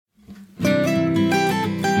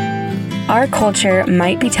Our culture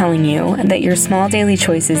might be telling you that your small daily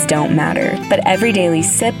choices don't matter, but every daily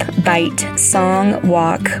sip, bite, song,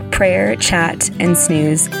 walk, prayer, chat, and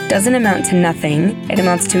snooze doesn't amount to nothing. It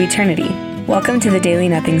amounts to eternity. Welcome to the Daily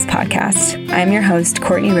Nothings podcast. I'm your host,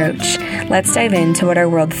 Courtney Roach. Let's dive into what our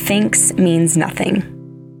world thinks means nothing.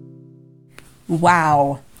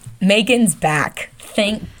 Wow. Megan's back.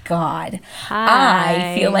 Thank God.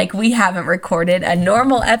 Hi. I feel like we haven't recorded a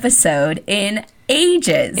normal episode in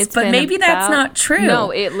ages, but maybe that's not true.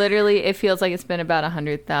 No, it feels like it's been about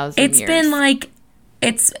 100,000 years. It's been like,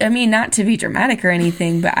 not to be dramatic or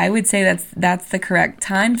anything, but I would say that's the correct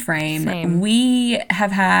time frame. Same. We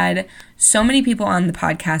have had so many people on the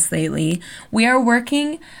podcast lately. We are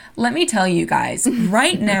working, let me tell you guys,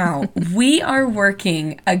 right now, we are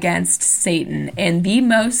working against Satan in the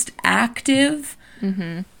most active,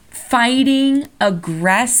 fighting,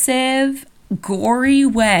 aggressive, gory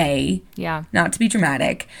way. Yeah. Not to be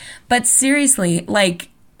dramatic, but seriously, like,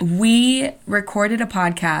 we recorded a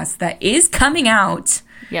podcast that is coming out.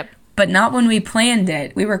 Yep. But not when we planned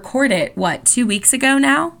it. We recorded it, 2 weeks ago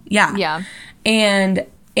now? Yeah. Yeah. And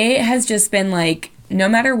it has just been like, no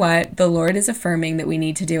matter what, the Lord is affirming that we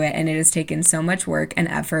need to do it, and it has taken so much work and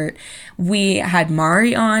effort. We had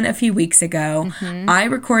Mari on a few weeks ago. I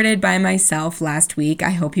recorded by myself last week.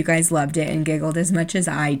 I hope you guys loved it and giggled as much as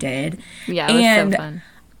I did. Yeah, it was so fun.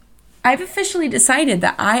 I've officially decided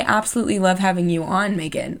that I absolutely love having you on,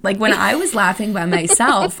 Megan. Like, when I was laughing by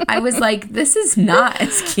myself, I was like, this is not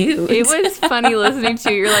as cute. It was funny listening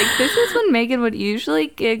to you. You're like, this is when Megan would usually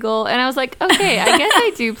giggle. And I was like, okay, I guess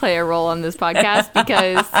I do play a role on this podcast,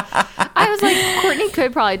 because I was like, Courtney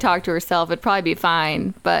could probably talk to herself. It'd probably be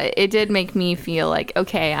fine. But it did make me feel like,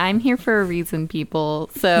 okay, I'm here for a reason, people.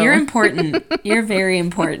 So you're important. You're very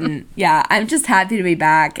important. Yeah, I'm just happy to be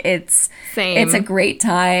back. Same. It's a great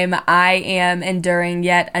time. I am enduring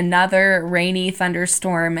yet another rainy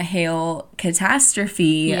thunderstorm hail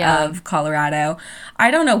catastrophe of Colorado. I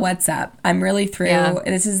don't know what's up. I'm really through. Yeah.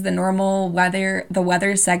 This is the normal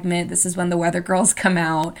weather segment. This is when the weather girls come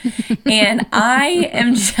out. And I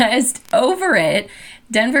am just over it.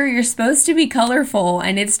 Denver, you're supposed to be colorful,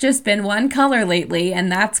 and it's just been one color lately,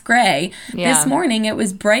 and that's gray. Yeah. This morning, it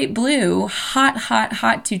was bright blue,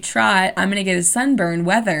 hot to trot. I'm going to get a sunburn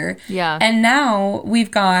weather. Yeah. And now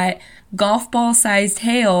we've got golf ball-sized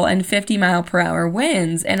hail and 50-mile-per-hour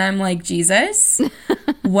winds, and I'm like, Jesus,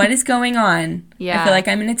 what is going on? Yeah. I feel like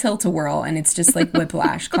I'm in a tilt-a-whirl, and it's just like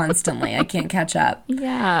whiplash constantly. I can't catch up.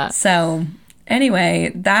 Yeah. So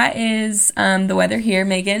anyway, that is the weather here.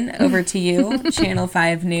 Megan, over to you. Channel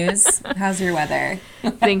 5 News. How's your weather?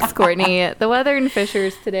 Thanks, Courtney. The weather in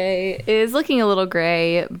Fishers today is looking a little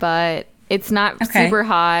gray, but it's not super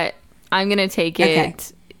hot. I'm going to take it. Okay.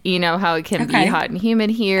 You know how it can be hot and humid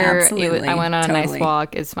here. Absolutely. I went on a nice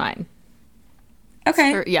walk. It's fine.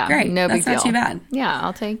 Okay. Great. No big deal. That's not too bad. Yeah,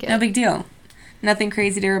 I'll take it. No big deal. Nothing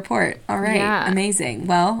crazy to report. All right. Yeah. Amazing.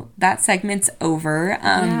 Well, that segment's over.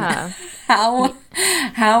 Yeah.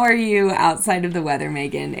 How are you outside of the weather,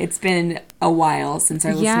 Megan? It's been a while since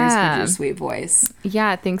our listeners heard your sweet voice.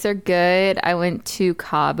 Yeah, things are good. I went to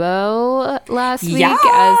Cabo last week,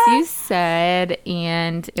 as you said,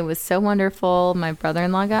 and it was so wonderful. My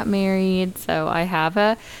brother-in-law got married, so I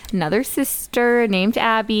have another sister named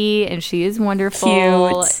Abby, and she is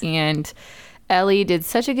wonderful. Cute. And Ellie did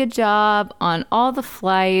such a good job on all the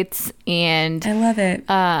flights, and I love it.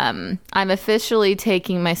 I'm officially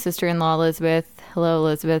taking my sister-in-law Elizabeth. Hello,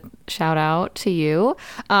 Elizabeth. Shout out to you.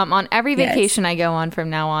 On every vacation I go on from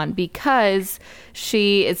now on, because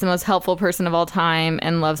she is the most helpful person of all time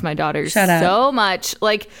and loves my daughters so much.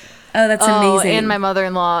 Like, oh, that's amazing. And my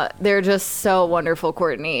mother-in-law, they're just so wonderful,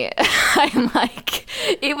 Courtney. I'm like,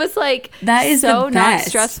 it was like that is so the not best.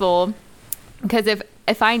 stressful, because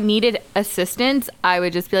if I needed assistance, I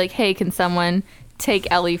would just be like, hey, can someone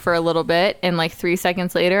take Ellie for a little bit? And like 3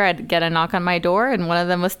 seconds later, I'd get a knock on my door, and one of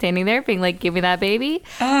them was standing there being like, give me that baby.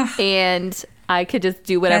 And I could just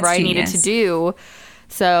do whatever I needed to do.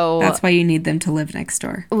 So that's why you need them to live next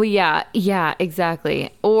door. Well, yeah,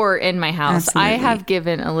 exactly. Or in my house. Absolutely. I have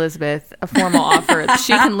given Elizabeth a formal offer.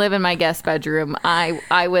 She can live in my guest bedroom.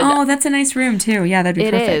 I would. Oh, that's a nice room too. Yeah, that'd be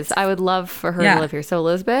perfect. It is. I would love for her to live here. So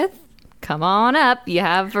Elizabeth, come on up. You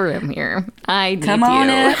have a room here. I need Come on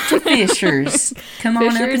you. up to Fishers. Come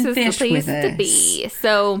on Fishers up and fish is the place with us. to be.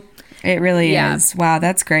 So it really is. Wow,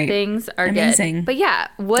 that's great. things are amazing. good. But yeah,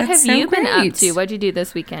 what That's have so you been up great. to? What'd you do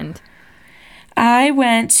this weekend? I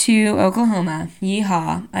went to Oklahoma.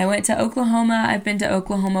 Yeehaw. I went to Oklahoma. I've been to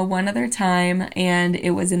Oklahoma one other time, and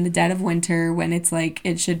it was in the dead of winter when it's like,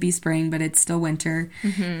 it should be spring, but it's still winter.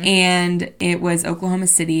 Mm-hmm. And it was Oklahoma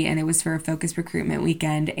City, and it was for a focus recruitment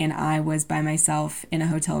weekend, and I was by myself in a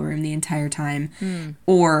hotel room the entire time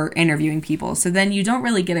or interviewing people. So then you don't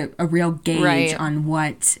really get a real gauge on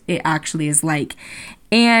what it actually is like.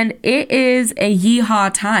 And it is a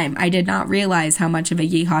yeehaw time. I did not realize how much of a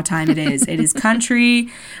yeehaw time it is. It is country.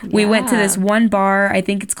 We went to this one bar. I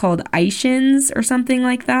think it's called Ishins or something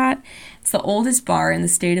like that. It's the oldest bar in the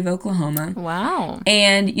state of Oklahoma. Wow.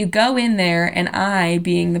 And you go in there, and I,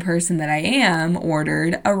 being the person that I am,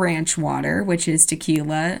 ordered a ranch water, which is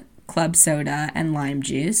tequila, club soda, and lime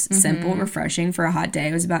juice. Mm-hmm. Simple, refreshing for a hot day.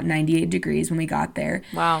 It was about 98 degrees when we got there.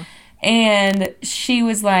 Wow. And she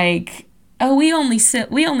was like, "Oh, we only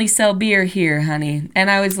sell beer here, honey." And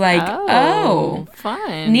I was like, "Oh,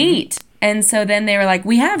 fun, neat." And so then they were like,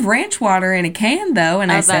 "We have ranch water in a can, though."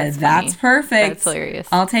 And I said, "That's perfect. That's hilarious.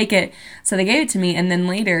 I'll take it." So they gave it to me. And then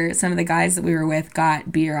later, some of the guys that we were with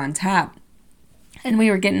got beer on tap. And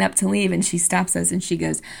we were getting up to leave, and she stops us, and she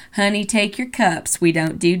goes, "Honey, take your cups. We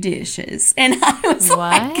don't do dishes." And I was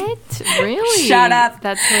like, "What? Really? Shut up."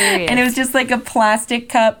 That's hilarious. And it was just like a plastic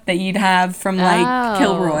cup that you'd have from like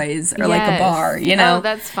Kilroy's or like a bar, you know? Oh,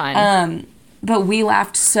 that's fun. But we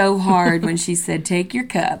laughed so hard when she said, "Take your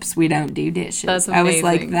cups. We don't do dishes." That's amazing. I was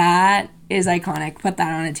like, that is iconic. Put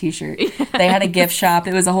that on a t-shirt. They had a gift shop.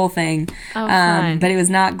 It was a whole thing. Oh, fun. But it was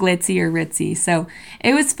not glitzy or ritzy. So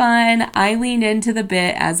it was fun. I leaned into the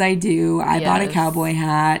bit as I do. I bought a cowboy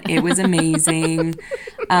hat. It was amazing.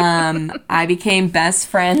 I became best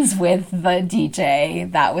friends with the DJ.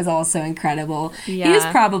 That was also incredible. Yeah. He was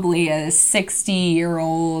probably a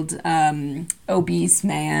 60-year-old obese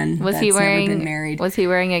man Was that's he wearing, never been married. Was he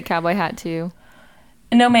wearing a cowboy hat too?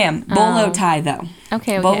 No, ma'am. Bolo tie, though.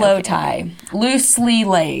 Okay. Bolo tie. Loosely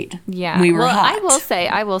laid. Yeah. We were hot. I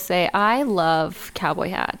will say, I love cowboy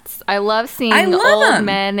hats. I love seeing old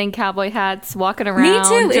men in cowboy hats walking around. Me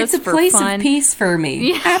too. Just it's a place of peace for me.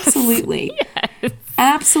 Yes. Absolutely. Yes.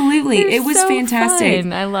 Absolutely. It was so fantastic.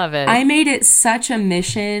 Fun. I love it. I made it such a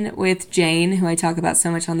mission with Jane, who I talk about so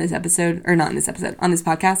much on this episode, or not in this episode, on this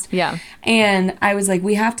podcast. Yeah. And I was like,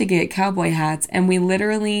 we have to get cowboy hats. And we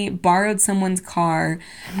literally borrowed someone's car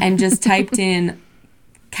and just typed in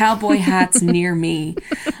cowboy hats near me.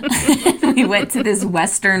 We went to this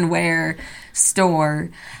Western wear store.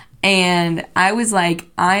 And I was like,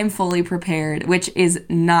 I'm fully prepared, which is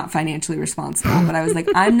not financially responsible. But I was like,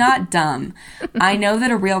 I'm not dumb. I know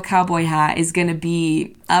that a real cowboy hat is going to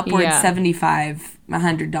be upwards $75,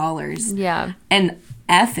 $100. Yeah. And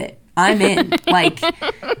F it. I'm in. Like,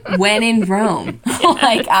 when in Rome.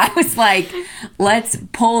 Like, I was like, let's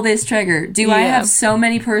pull this trigger. Do I have so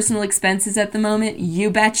many personal expenses at the moment?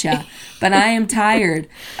 You betcha. But I am tired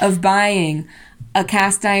of buying a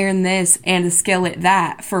cast iron this and a skillet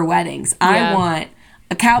that for weddings. I want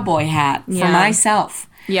a cowboy hat for myself.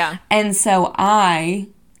 Yeah. And so I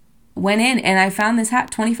went in and I found this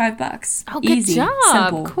hat, $25. Oh, good Easy, job,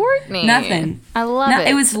 simple. Courtney. Nothing. I love it.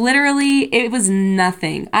 It was literally, it was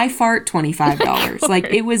nothing. I fart $25. Like,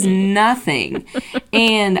 it was nothing.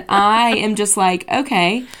 And I am just like,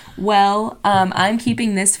 okay, well, I'm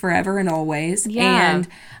keeping this forever and always. Yeah. And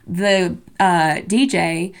the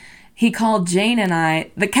DJ, he called Jane and I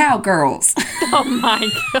the cowgirls. Oh my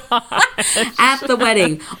god! At the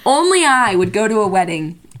wedding. Only I would go to a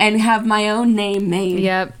wedding and have my own name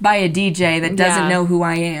made by a DJ that doesn't know who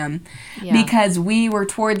I am. Yeah. Because we were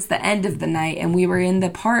towards the end of the night and we were in the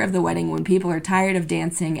part of the wedding when people are tired of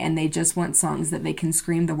dancing and they just want songs that they can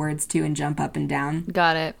scream the words to and jump up and down.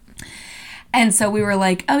 Got it. And so we were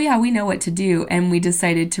like, oh yeah, we know what to do. And we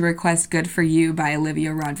decided to request Good For You by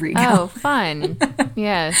Olivia Rodrigo. Oh, fun.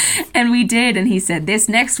 Yes. And we did. And he said, this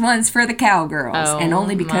next one's for the cowgirls. Oh, and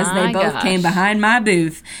only because they both came behind my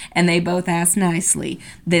booth and they both asked nicely.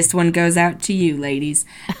 This one goes out to you, ladies.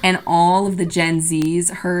 And all of the Gen Zs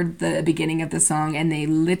heard the beginning of the song and they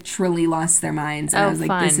literally lost their minds. And I was like,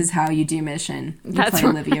 fun. This is how you do Mission. You That's play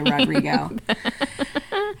Olivia Rodrigo.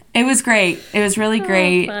 It was great. It was really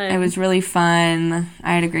great. It was really fun.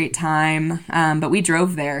 I had a great time. But we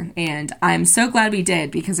drove there, and I'm so glad we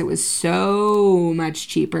did because it was so much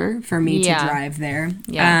cheaper for me to drive there.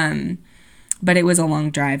 Yeah. But it was a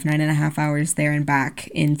long drive, 9.5 hours there and back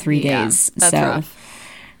in 3 days. That's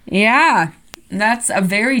rough. Yeah. That's a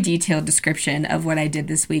very detailed description of what I did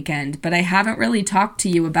this weekend, but I haven't really talked to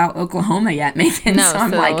you about Oklahoma yet, Megan. No, so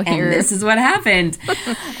I'm like, and this is what happened.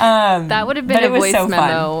 That would have been a voice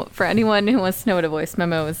memo for anyone who wants to know what a voice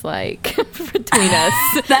memo is like between us.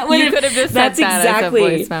 You could have just said that as a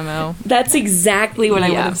voice memo. That's exactly what I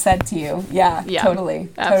would have said to you. Yeah, totally.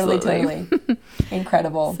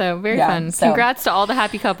 Incredible. So very fun. Congrats to all the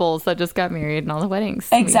happy couples that just got married and all the weddings.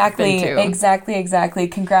 Exactly.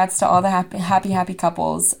 Congrats to all the happy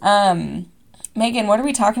couples. Megan, what are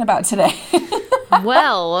we talking about today?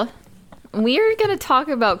 Well, we're going to talk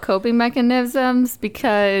about coping mechanisms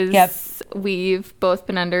because we've both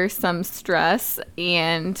been under some stress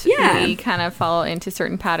and we kind of fall into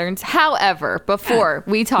certain patterns. However, before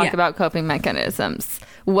we talk about coping mechanisms,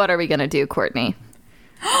 what are we going to do, Courtney?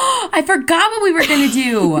 I forgot what we were going to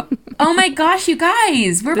do. Oh my gosh, you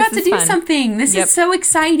guys. We're about to do something. This is so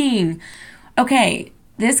exciting. Okay,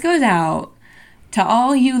 this goes out to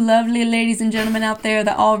all you lovely ladies and gentlemen out there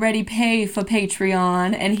that already pay for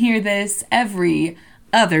Patreon and hear this every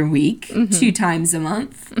other week, 2 times a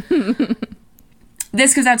month.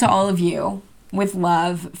 This goes out to all of you with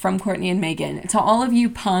love from Courtney and Megan. To all of you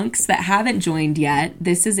punks that haven't joined yet,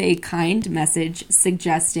 this is a kind message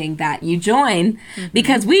suggesting that you join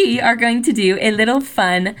because we are going to do a little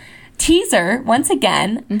fun teaser once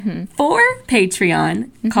again for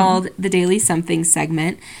Patreon called the Daily Somethings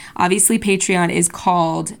segment. Obviously, Patreon is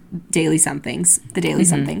called Daily Somethings, the Daily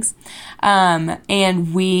Somethings.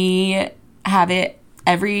 And we have it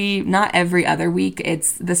not every other week.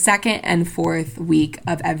 It's the second and fourth week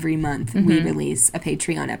of every month we release a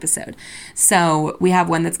Patreon episode. So we have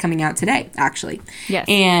one that's coming out today, actually. Yes.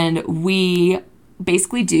 And we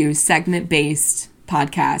basically do segment-based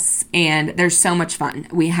podcasts, and they're so much fun.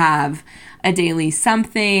 We have a daily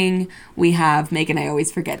something. We have, Megan, I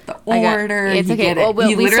always forget the order. It's you okay. Get it.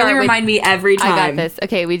 You literally remind me every time. I got this.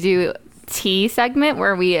 Okay, we do tea segment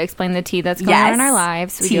where we explain the tea that's going on in our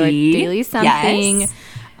lives. We do a daily something.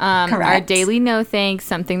 Our daily no thanks,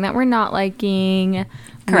 something that we're not liking.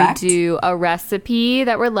 Correct. We do a recipe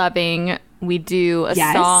that we're loving. We do a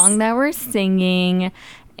song that we're singing.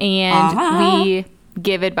 And we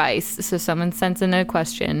give advice. So someone sends in a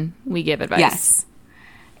question, we give advice. Yes.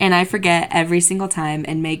 And I forget every single time,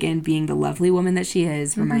 and Megan, being the lovely woman that she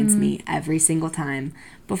is, reminds me every single time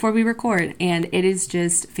before we record, and it is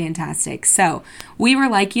just fantastic. So we were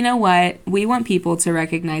like, you know what? We want people to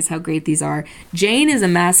recognize how great these are. Jane is a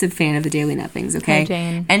massive fan of the Daily Nothings, okay? Hi,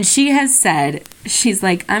 Jane. And she has said, she's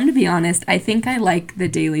like, I'm to be honest, I think I like the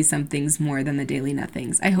Daily Somethings more than the Daily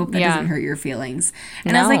Nothings. I hope that doesn't hurt your feelings.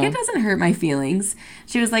 And I was like, it doesn't hurt my feelings.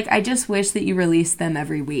 She was like, I just wish that you release them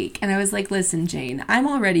every week. And I was like, listen, Jane, I'm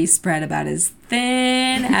already spread about as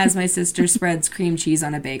thin as my sister spreads cream cheese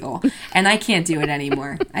on a bagel. And I can't do it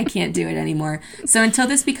anymore. I can't do it anymore. So until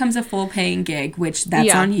this becomes a full paying gig, which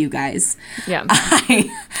that's on you guys,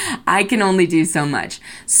 I can only do so much.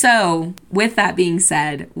 So with that being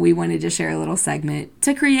said, we wanted to share a little segment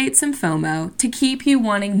to create some FOMO, to keep you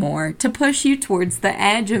wanting more, to push you towards the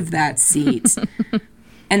edge of that seat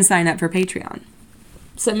and sign up for Patreon.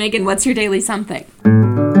 So Megan, what's your daily something?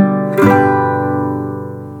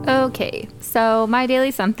 Okay, so my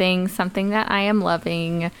daily something that I am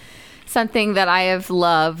loving, something that I have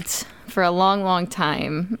loved for a long, long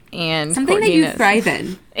time, and something that you thrive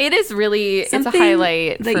in. It is really, it's a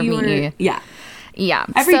highlight for me. Yeah.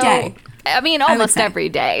 Every day. I mean, almost every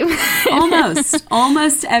day.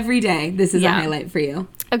 almost every day. This is a highlight for you.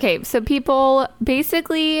 Okay, so people,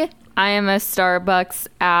 basically, I am a Starbucks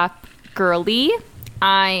app girly.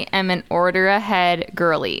 I am an order ahead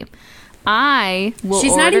girly.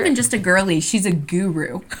 She's not even just a girly, she's a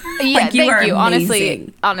guru. Yeah, like, you thank you.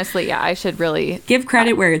 Amazing. Honestly, yeah, I should really give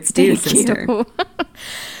credit where it's due, sister.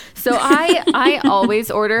 So I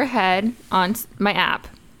always order ahead on my app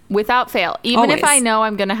without fail. Even if I know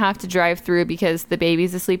I'm going to have to drive through because the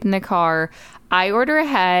baby's asleep in the car, I order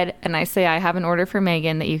ahead and I say I have an order for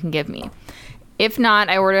Megan that you can give me. If not,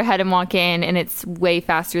 I order ahead and walk in, and it's way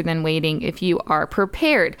faster than waiting if you are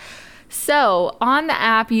prepared. So on the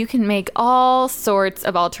app, you can make all sorts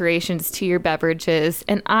of alterations to your beverages,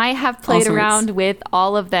 and I have played around with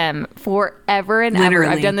all of them forever and ever.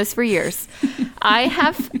 I've done this for years.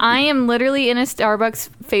 I am literally in a Starbucks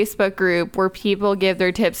Facebook group where people give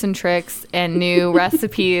their tips and tricks and new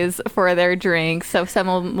recipes for their drinks. So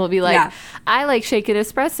someone will be like, I like shaken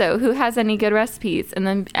espresso. Who has any good recipes? And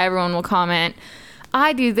then everyone will comment,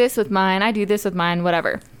 I do this with mine,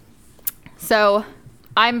 whatever. So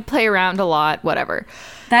I play around a lot, whatever.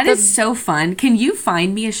 That is so fun. Can you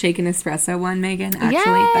find me a shaken espresso one, Megan? Actually,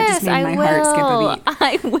 that just made my heart skip a beat.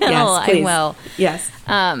 I will. Yes, please. I will. Yes.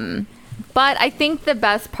 But I think the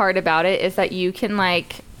best part about it is that you can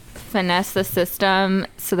like finesse the system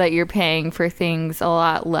so that you're paying for things a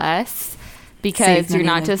lot less because you're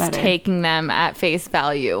not just taking them at face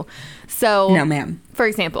value. So, no, ma'am. For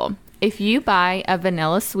example, if you buy a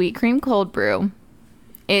vanilla sweet cream cold brew,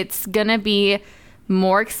 it's going to be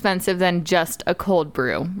more expensive than just a cold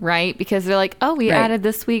brew, right? Because they're like, oh, we added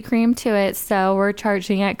the sweet cream to it, so we're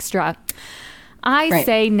charging extra. I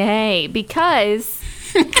say nay because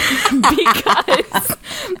the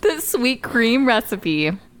sweet cream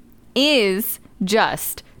recipe is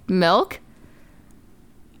just milk,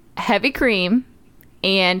 heavy cream,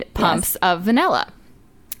 and pumps of vanilla.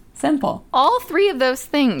 Simple. All three of those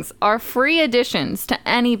things are free additions to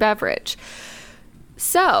any beverage.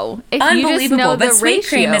 So if you just know the sweet ratio,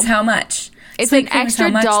 cream is how much? It's an extra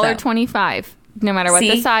 $1.25, no matter what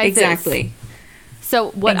the size is.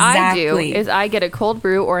 So what I do is I get a cold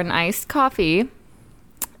brew or an iced coffee,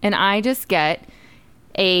 and I just get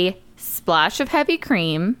a splash of heavy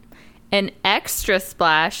cream, an extra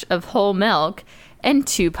splash of whole milk, and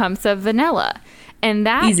 2 pumps of vanilla. And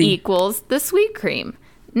that equals the sweet cream.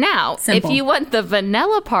 Now, if you want the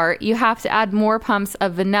vanilla part, you have to add more pumps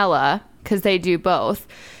of vanilla because they do both.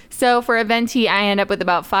 So for a venti, I end up with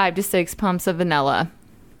about 5 to 6 pumps of vanilla.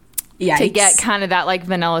 Yikes. To get kind of that like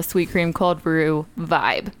vanilla sweet cream cold brew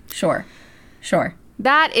vibe. Sure.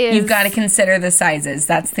 That is... You've got to consider the sizes.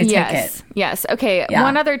 That's the ticket. Yes. Okay,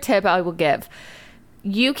 one other tip I will give.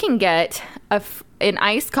 You can get an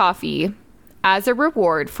iced coffee as a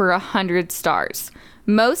reward for 100 stars.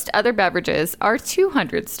 Most other beverages are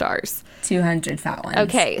 200 stars. 200 fat ones.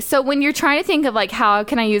 Okay, so when you're trying to think of like how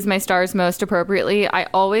can I use my stars most appropriately, I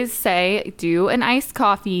always say do an iced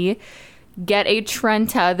coffee, get a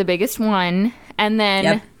Trenta, the biggest one, and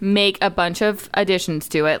then make a bunch of additions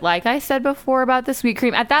to it. Like I said before about the sweet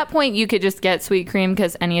cream. At that point, you could just get sweet cream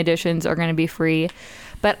because any additions are going to be free.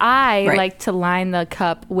 But I like to line the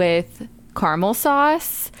cup with caramel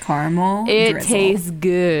sauce. It drizzle. Tastes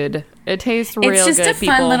good. It tastes real good, It's just a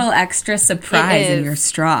fun little extra surprise in your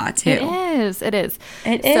straw, too. It is.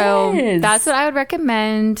 So that's what I would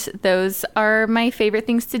recommend. Those are my favorite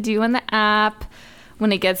things to do on the app.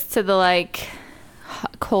 When it gets to the, like,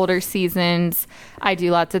 colder seasons, I do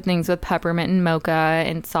lots of things with peppermint and mocha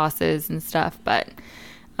and sauces and stuff. But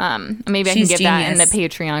maybe I can get that in the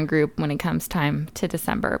Patreon group when it comes time to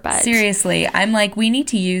December. But seriously, I'm like, we need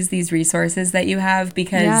to use these resources that you have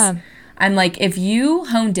because I'm like, if you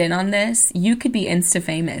honed in on this, you could be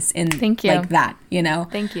Insta-famous in like that, you know?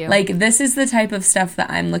 Thank you. Like, this is the type of stuff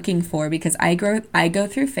that I'm looking for because I go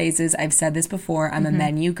through phases. I've said this before. I'm a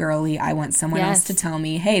menu girly. I want someone else to tell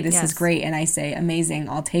me, hey, this is great. And I say, amazing,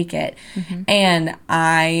 I'll take it. And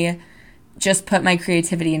I just put my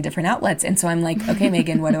creativity in different outlets. And so I'm like, okay,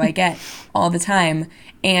 Megan, what do I get? All the time.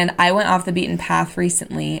 And I went off the beaten path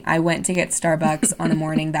recently. I went to get Starbucks on a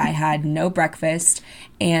morning that I had no breakfast,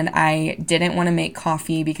 and I didn't want to make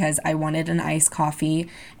coffee because I wanted an iced coffee.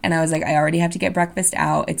 And I was like, I already have to get breakfast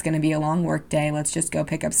out. It's going to be a long work day. Let's just go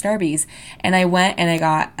pick up Starbies. And I went and I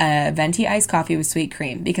got a venti iced coffee with sweet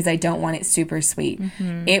cream because I don't want it super sweet.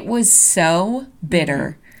 It was so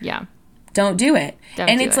bitter. Yeah. Don't do it.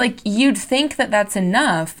 It's like, you'd think that that's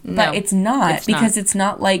enough, but it's not because it's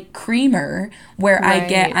not like creamer where I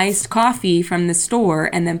get iced coffee from the store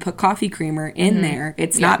and then put coffee creamer in there.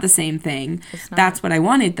 It's not the same thing. That's what I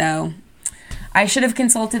wanted, though. I should have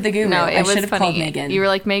consulted the guru. No, I should have called Megan. You were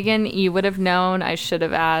like, Megan, you would have known. I should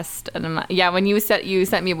have asked. And I'm like, when you sent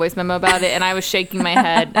me a voice memo about it, and I was shaking my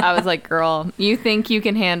head. I was like, girl, you think you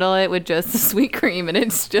can handle it with just the sweet cream, and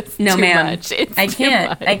it's just too much. I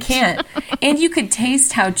can't. And you could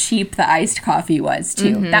taste how cheap the iced coffee was,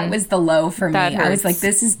 too. That was the low for me. I was like,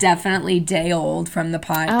 this is definitely day old from the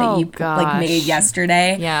pot that you made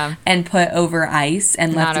yesterday and put over ice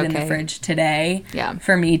and left it in the fridge today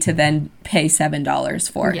for me to then pay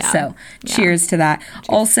 $7 for. So cheers to that.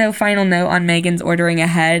 Also, final note on Megan's ordering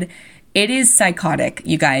ahead. It is psychotic,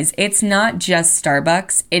 you guys. It's not just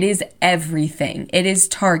Starbucks. It is everything. It is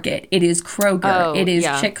Target. It is Kroger. It is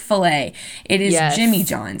Chick-fil-A. It is Jimmy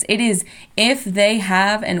John's. It is, if they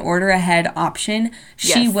have an order ahead option,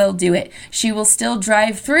 she will do it. She will still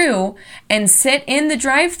drive through and sit in the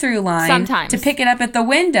drive-through line to pick it up at the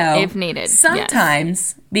window. If needed.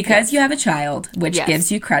 Sometimes, because you have a child, which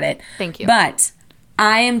gives you credit. Thank you. But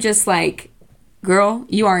I am just like, girl,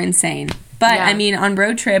 you are insane. But, I mean, on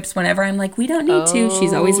road trips, whenever I'm like, we don't need to,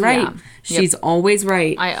 she's always right. Yeah. She's always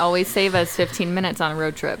right. I always save us 15 minutes on a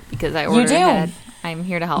road trip because I order ahead. I'm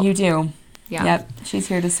here to help. You do. Yeah. Yep. She's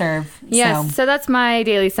here to serve. Yes. So that's my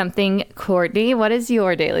daily something. Courtney, what is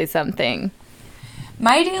your daily something?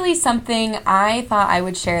 My daily something, I thought I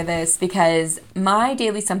would share this because my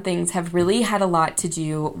daily somethings have really had a lot to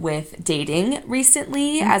do with dating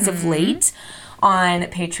recently, as of late, on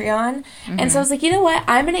Patreon. And so I was like, you know what?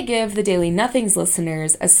 I'm going to give the Daily Nothings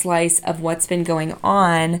listeners a slice of what's been going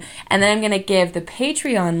on. And then I'm going to give the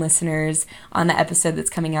Patreon listeners on the episode that's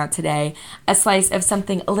coming out today a slice of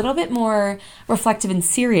something a little bit more reflective and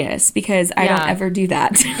serious, because I don't ever do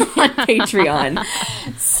that on Patreon.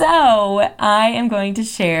 So I'm going to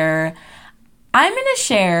share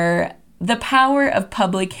the power of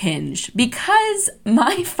public Hinge, because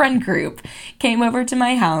my friend group came over to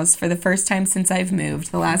my house for the first time since I've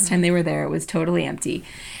moved. The last time they were there, it was totally empty.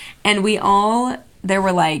 And there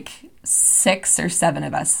were like 6 or 7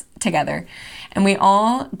 of us together. And we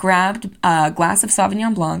all grabbed a glass of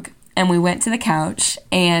Sauvignon Blanc and we went to the couch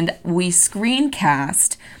and we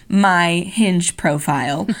screencast my Hinge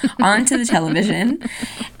profile onto the television.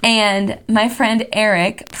 And my friend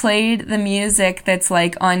Eric played the music that's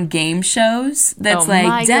like on game shows. That's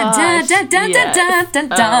like da da da da da da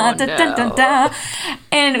da da da da da.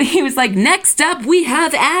 And he was like, next up we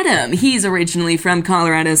have Adam. He's originally from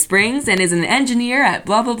Colorado Springs and is an engineer at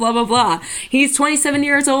blah blah blah blah blah. He's 27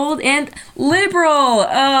 years old and liberal.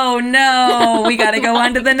 Oh no, we gotta go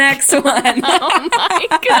on to the next one. Oh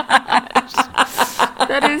my gosh.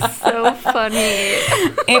 That is so funny.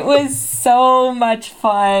 It was so much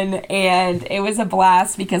fun, and it was a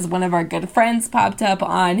blast because one of our good friends popped up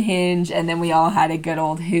on Hinge, and then we all had a good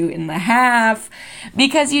old hoot and a half,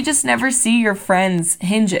 because you just never see your friends'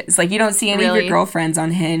 Hinges. Like, you don't see any of your girlfriends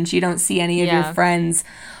on Hinge. You don't see any of your friends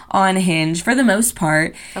on Hinge for the most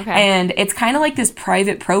part. Okay. And it's kind of like this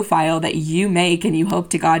private profile that you make and you hope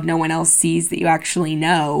to God no one else sees that you actually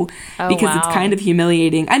know, because it's kind of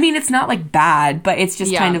humiliating. I mean, it's not like bad, but it's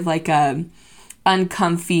just kind of like a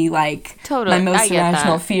uncomfy, like, my most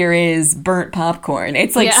irrational fear is burnt popcorn.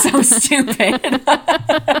 It's like so stupid.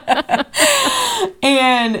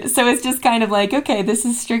 And so it's just kind of like, okay, this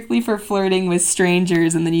is strictly for flirting with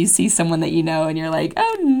strangers, and then you see someone that you know and you're like,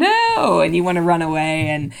 oh no, and you want to run away.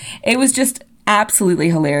 And it was just absolutely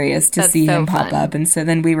hilarious to see him pop up. And so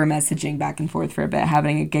then we were messaging back and forth for a bit,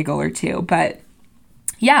 having a giggle or two. But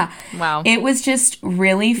yeah, it was just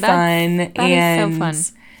really fun. That is so fun.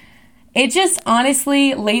 It just,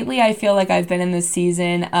 honestly, lately I feel like I've been in this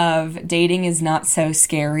season of dating is not so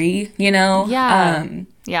scary, you know?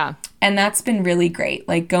 Yeah. And that's been really great.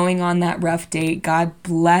 Like, going on that rough date, God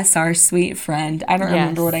bless our sweet friend. I don't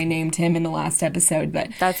remember what I named him in the last episode, but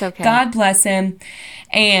that's okay. God bless him.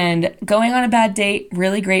 And going on a bad date,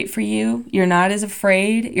 really great for you. You're not as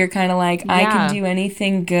afraid. You're kind of like, I can do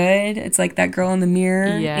anything good. It's like that girl in the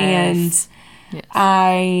mirror. Yes. And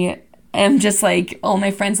I am just like, all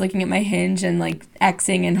my friends looking at my Hinge and like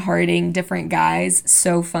Xing and hearting different guys.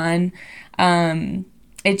 So fun.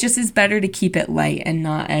 It just is better to keep it light and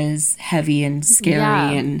not as heavy and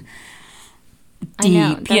scary and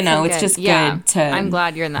deep. You know, it's just good to... I'm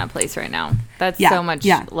glad you're in that place right now. That's so much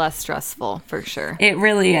less stressful, for sure. It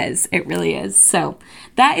really is. It really is. So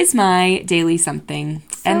that is my daily something.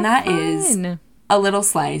 And that is a little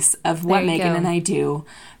slice of what Megan and I do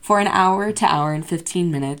for an hour to hour and 15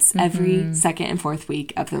 minutes every second and fourth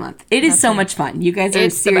week of the month. It is so much fun. You guys are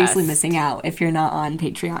seriously missing out if you're not on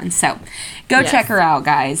Patreon. So go check her out,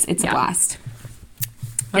 guys. It's a blast.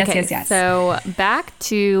 Yes. So back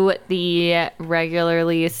to the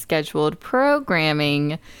regularly scheduled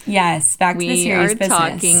programming. Yes, back to the serious business. We are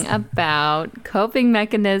talking about coping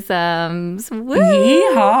mechanisms. Woo!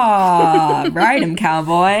 Yeehaw! Ride 'em,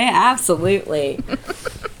 cowboy. Absolutely.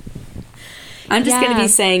 I'm just going to be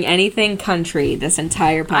saying anything country this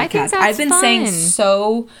entire podcast. I think that's I've been saying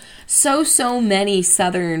fun. so many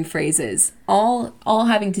Southern phrases, all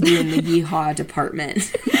having to do in the yeehaw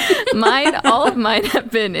department. All of mine have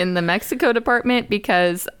been in the Mexico department,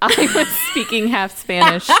 because I was speaking half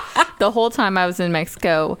Spanish the whole time I was in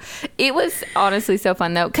Mexico. It was honestly so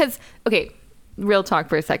fun, though, because, okay, real talk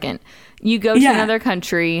for a second. You go to another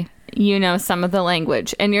country, you know some of the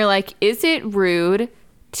language, and you're like, is it rude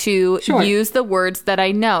to use the words that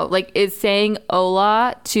I know? Like, is saying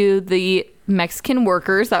hola to the Mexican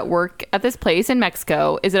workers that work at this place in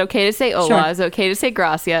Mexico, is it okay to say hola? Is it okay to say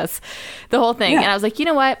gracias? The whole thing. And I was like, you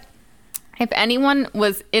know what? If anyone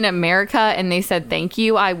was in America and they said thank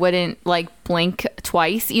you, I wouldn't like blink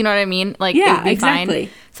twice. You know what I mean? Like, it would be fine.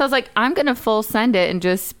 So I was like, I'm going to full send it and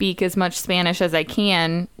just speak as much Spanish as I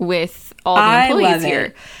can with all the employees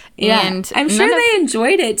here. Yeah. And I'm sure they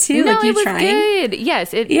enjoyed it too. No, like, you it was trying. good.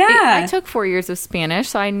 Yes. I took 4 years of Spanish,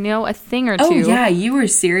 so I know a thing or two. Oh, yeah. You were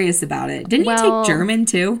serious about it. Didn't you take German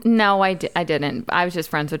too? No, I didn't. I was just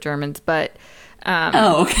friends with Germans, but...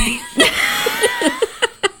 okay.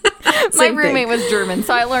 My roommate was German,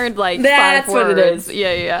 so I learned like That's 5 words. what it is.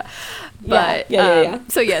 Yeah. But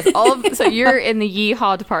so yes, so you're in the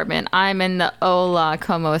yeehaw department. I'm in the hola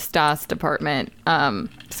como estás department.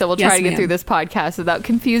 So we'll try to get through this podcast without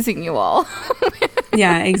confusing you all.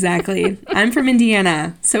 Yeah, exactly. I'm from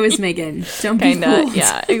Indiana. So is Megan. Don't be fooled.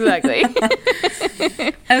 Yeah, exactly.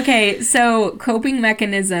 Okay, so coping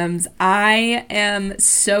mechanisms. I am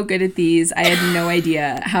so good at these. I had no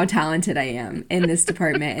idea how talented I am in this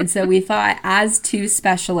department. And so we thought, as two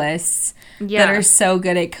specialists that are so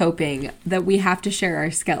good at coping, that we have to share our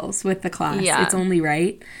skills with the class. Yeah. It's only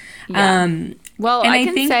right. Yeah. Well, I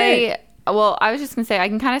can say, I was just going to say, I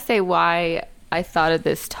can kind of say why I thought of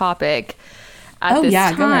this topic at this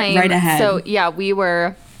time. Go right ahead. So, yeah, we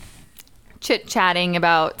were chit-chatting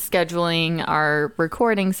about scheduling our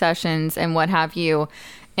recording sessions and what have you.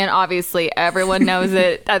 And obviously, everyone knows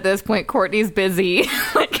it at this point. Courtney's busy.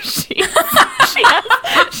 Like, she's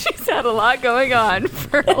had a lot going on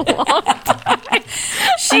for a long time.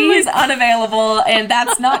 She's unavailable, and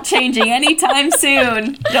that's not changing anytime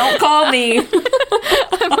soon. Don't call me.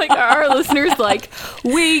 I'm like, our listeners like,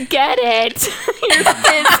 we get it. You're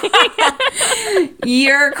busy.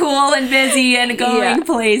 You're cool and busy and going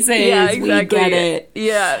places. Yeah, exactly. We get it.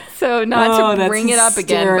 Yeah. So not to bring it up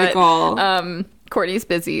again, but Courtney's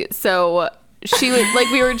busy. So she was like,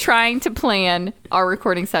 we were trying to plan our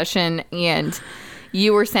recording session, and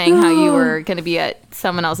you were saying how you were going to be at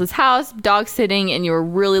someone else's house, dog sitting, and you were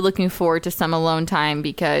really looking forward to some alone time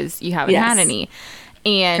because you haven't had any.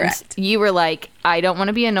 And you were like, I don't want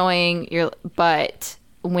to be annoying, but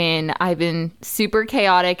when I've been super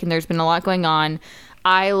chaotic and there's been a lot going on,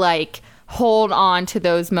 I like hold on to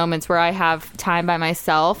those moments where I have time by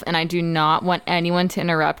myself and I do not want anyone to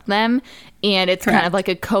interrupt them. And it's kind of like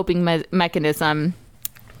a coping mechanism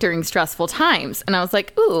during stressful times. And I was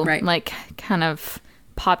like, ooh, like kind of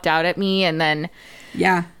popped out at me. And then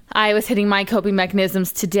I was hitting my coping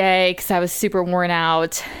mechanisms today because I was super worn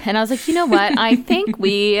out. And I was like, you know what? I think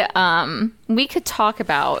we could talk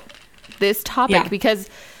about this topic because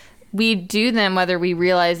we do them whether we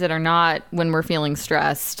realize it or not when we're feeling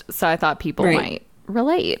stressed. So I thought people might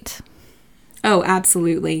relate. Oh,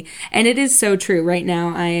 absolutely. And it is so true. Right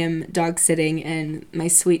now, I am dog sitting, and my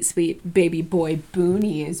sweet, sweet baby boy,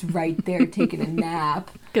 Booney, is right there taking a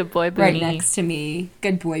nap. Good boy, Booney. Right next to me.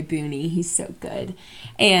 Good boy, Booney. He's so good.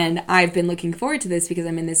 And I've been looking forward to this because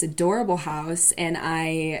I'm in this adorable house, and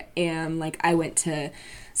I went to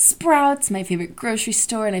Sprouts, my favorite grocery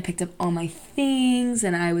store, and I picked up all my things,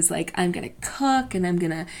 and I was like, I'm gonna cook,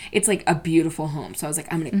 and it's like a beautiful home. So I was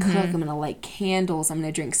like, I'm gonna cook, I'm gonna light candles, I'm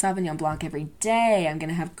gonna drink Sauvignon Blanc every day, I'm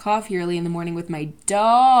gonna have coffee early in the morning with my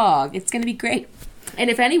dog. It's gonna be great. And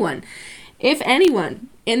if anyone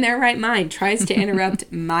in their right mind tries to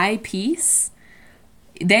interrupt my peace,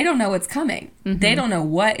 they don't know what's coming. They don't know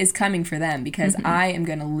what is coming for them because I am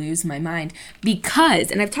going to lose my mind.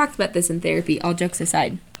 Because, and I've talked about this in therapy, all jokes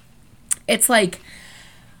aside, it's like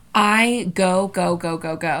I go,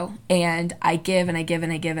 and I give and I give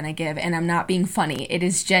and I give and I give, and I'm not being funny. It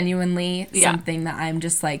is genuinely something that I'm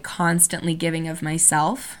just like constantly giving of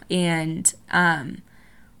myself. And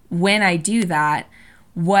when I do that,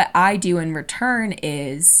 what I do in return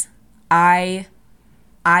is I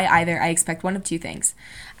expect one of two things.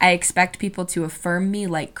 I expect people to affirm me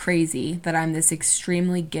like crazy that I'm this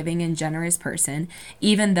extremely giving and generous person,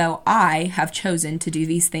 even though I have chosen to do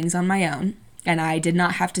these things on my own, and I did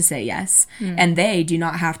not have to say yes, and they do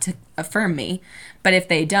not have to affirm me. But if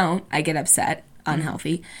they don't, I get upset,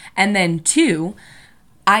 unhealthy. And then 2,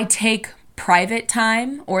 I take private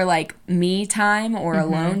time or like me time or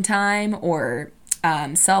alone time or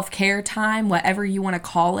self-care time, whatever you want to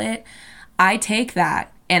call it. I take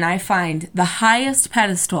that and I find the highest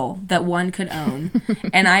pedestal that one could own,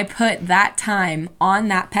 and I put that time on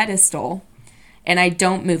that pedestal, and I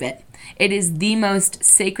don't move it. It is the most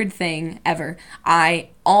sacred thing ever.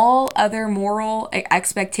 All other moral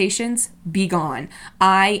expectations, be gone.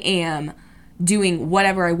 I am doing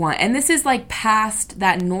whatever I want. And this is like past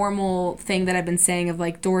that normal thing that I've been saying of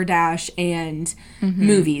like DoorDash and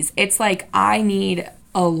movies. It's like I need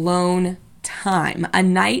alone time. A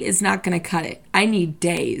night is not going to cut it. I need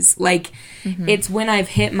days. Like it's when I've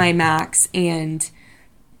hit my max and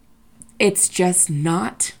it's just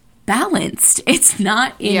not balanced. It's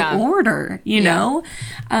not in order, you know?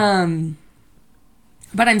 But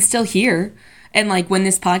I'm still here. And like when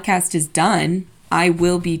this podcast is done, I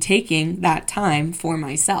will be taking that time for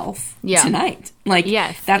myself tonight. Like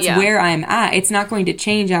that's where I'm at. It's not going to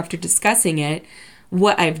change after discussing it.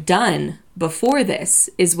 What I've done before this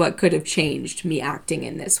is what could have changed me acting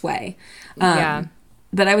in this way.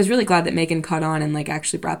 But I was really glad that Megan caught on and like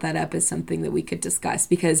actually brought that up as something that we could discuss,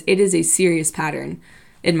 because it is a serious pattern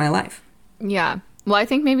in my life. Yeah. Well, I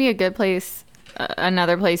think maybe a good place,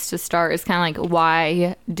 another place to start is kind of like,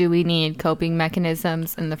 why do we need coping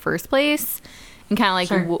mechanisms in the first place? And kind of like,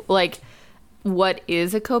 Sure. like, what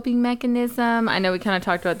is a coping mechanism? I know we kind of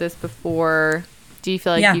talked about this before. Do you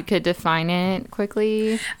feel like you could define it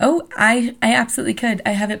quickly? Oh, I absolutely could.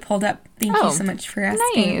 I have it pulled up. Thank you so much for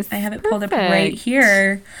asking. Nice. I have it pulled up right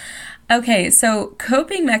here. Okay, so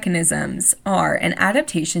coping mechanisms are an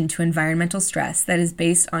adaptation to environmental stress that is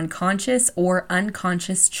based on conscious or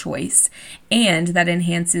unconscious choice and that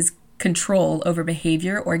enhances control over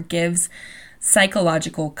behavior or gives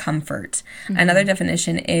psychological comfort. Another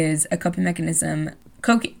definition is a coping mechanism.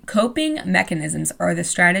 Coping mechanisms are the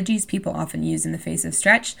strategies people often use in the face of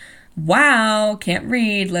stress. Wow, can't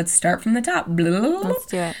read. Let's start from the top. Let's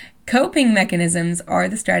do it. Coping mechanisms are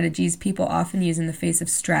the strategies people often use in the face of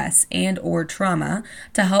stress and or trauma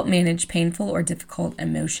to help manage painful or difficult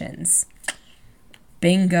emotions.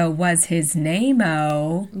 Bingo was his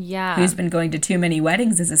name-o. Yeah. Who's been going to too many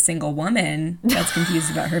weddings as a single woman that's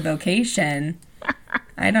confused about her vocation.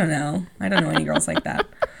 I don't know any girls like that.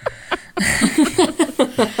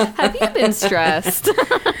 Have you been stressed?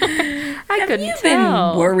 I couldn't Have you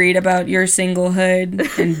tell. been worried about your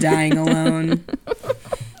singlehood and dying alone?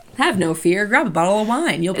 Have no fear. Grab a bottle of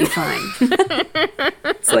wine. You'll be fine.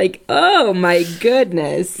 It's like, oh my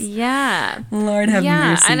goodness. Yeah. Lord have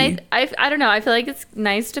mercy. And I don't know. I feel like it's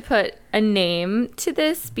nice to put a name to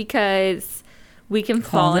this because we can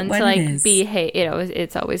fall into like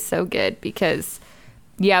it's always so good because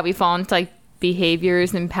we fall into like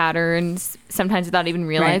behaviors and patterns sometimes without even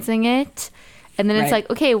realizing it. And then it's like,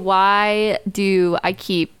 okay, why do I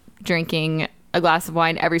keep drinking a glass of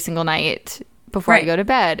wine every single night before I go to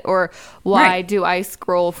bed? Or why do I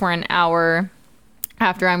scroll for an hour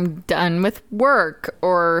after I'm done with work?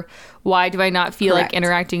 Or why do I not feel like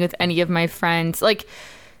interacting with any of my friends? Like,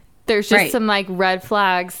 there's just some like red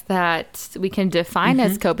flags that we can define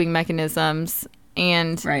as coping mechanisms.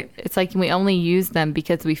 And it's like we only use them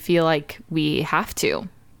because we feel like we have to,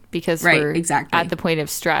 because we're at the point of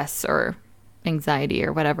stress or anxiety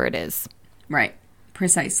or whatever it is. Right.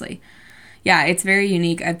 Precisely. Yeah, it's very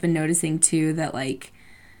unique. I've been noticing too that like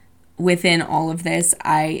within all of this,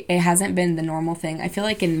 it hasn't been the normal thing. I feel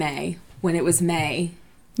like in May, when it was May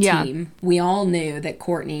team, we all knew that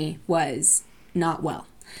Courtney was not well.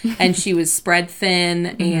 And she was spread thin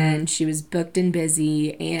and she was booked and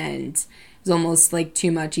busy, and it was almost like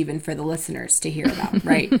too much even for the listeners to hear about,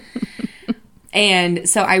 right? And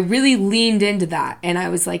so I really leaned into that, and I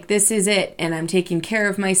was like, this is it, and I'm taking care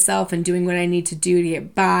of myself and doing what I need to do to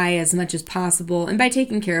get by as much as possible. And by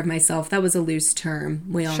taking care of myself, that was a loose term.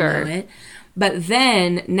 We all know it. But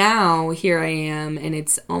then now here I am, and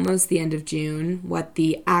it's almost the end of June. What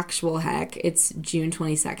the actual heck? It's June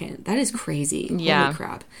 22nd. That is crazy. Holy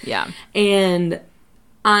crap. Yeah. And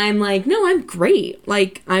I'm like, no, I'm great.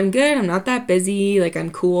 Like, I'm good. I'm not that busy. Like,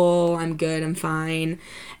 I'm cool. I'm good. I'm fine.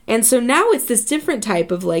 And so now it's this different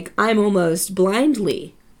type of like, I'm almost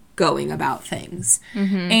blindly going about things.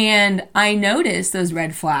 And I notice those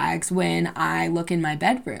red flags when I look in my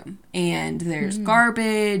bedroom and there's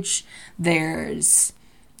garbage, there's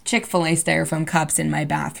Chick-fil-A styrofoam cups in my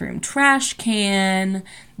bathroom trash can,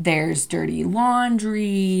 there's dirty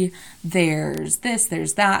laundry, there's this,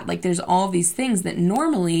 there's that. Like, there's all these things that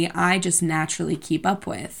normally I just naturally keep up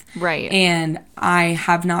with. Right. And I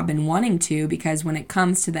have not been wanting to, because when it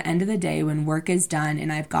comes to the end of the day, when work is done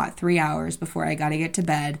and I've got 3 hours before I got to get to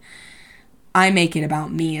bed, I make it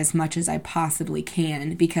about me as much as I possibly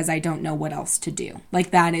can, because I don't know what else to do.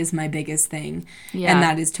 Like, that is my biggest thing. Yeah. And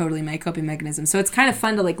that is totally my coping mechanism. So it's kind of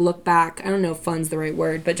fun to, like, look back. I don't know if fun's the right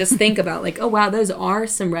word, but just think about, like, oh, wow, those are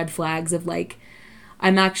some red flags of, like,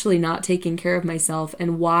 I'm actually not taking care of myself.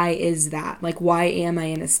 And why is that? Like, why am I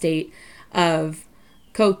in a state of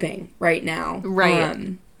coping right now?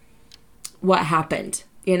 Right. What happened?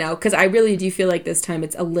 You know, because I really do feel like this time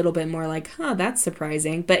it's a little bit more like, huh, that's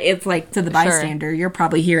surprising. But it's like, to the bystander, you're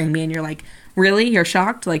probably hearing me and you're like, really? You're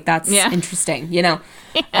shocked? Like, that's interesting, you know?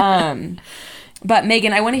 But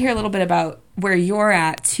Megan, I want to hear a little bit about where you're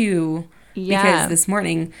at too. Yeah. Because this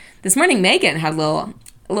morning Megan had a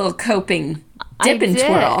little coping dip and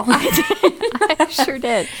twirl. I sure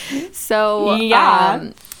did. So,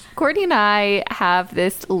 Courtney and I have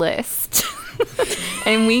this list.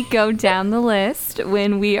 And we go down the list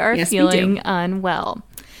when we are feeling unwell.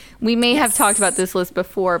 We may have talked about this list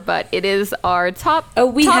before, but it is our top 3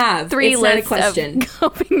 it's list of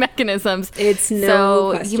coping mechanisms. It's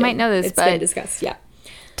no question. You might know this, it's but been discussed. Yeah.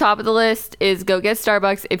 Top of the list is go get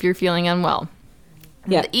Starbucks if you're feeling unwell.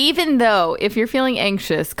 Yeah. Even though if you're feeling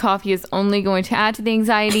anxious, coffee is only going to add to the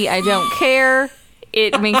anxiety. I don't care.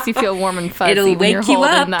 It makes you feel warm and fuzzy. It'll when wake you're you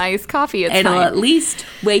holding up. the iced coffee. It'll at least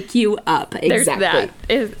wake you up. There's Exactly.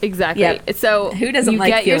 that. Exactly. Yep. So who doesn't you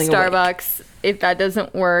like get your feeling awake? Starbucks. If that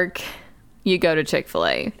doesn't work, you go to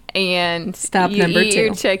Chick-fil-A and Stop you number eat 2.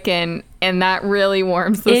 your chicken, and that really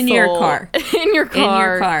warms the In soul. your car. In your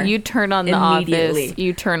car. You turn on The Immediately. Office.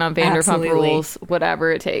 You turn on Vanderpump Absolutely. Rules.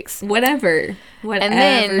 Whatever it takes. Whatever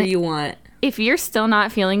then- you want. If you're still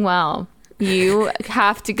not feeling well, you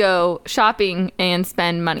have to go shopping and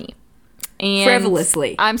spend money. And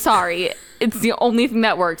Frivolously. I'm sorry. It's the only thing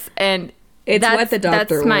that works. And It's what the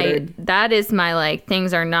doctor ordered. That is my, like,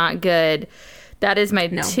 things are not good. That is my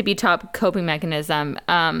No. tippy top coping mechanism.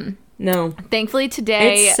 No. Thankfully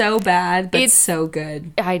today, It's so bad, but it's- so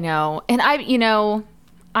good. I know. And I've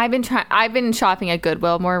been shopping at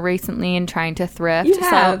Goodwill more recently and trying to thrift. You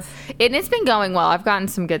have. So, and it's been going well. I've gotten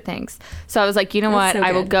some good things. So I was like, you know That's what? so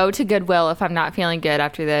I will good. go to Goodwill if I'm not feeling good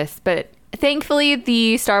after this. But thankfully,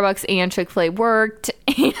 the Starbucks and Chick-fil-A worked,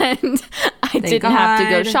 and I didn't have to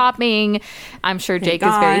go God. shopping. I'm sure Jake is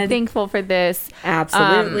very God. thankful for this.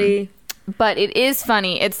 Absolutely. But it is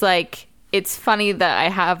funny. It's funny that I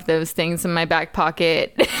have those things in my back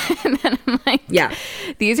pocket. And then I'm like, Yeah.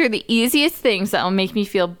 these are the easiest things that will make me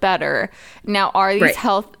feel better. Now, are these Right.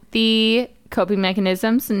 healthy coping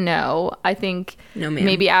mechanisms? No. I think No, ma'am.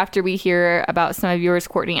 maybe after we hear about some of yours,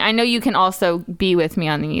 Courtney, I know you can also be with me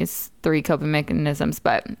on these 3 coping mechanisms,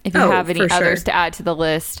 but if you have any for sure. others to add to the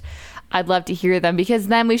list, I'd love to hear them, because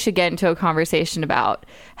then we should get into a conversation about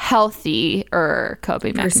healthy or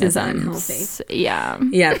coping Versus mechanisms. Yeah.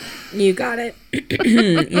 Yeah, you got it.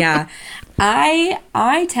 Yeah.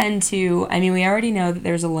 I tend to, I mean, we already know that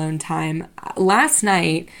there's alone time. Last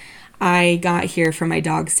night, I got here for my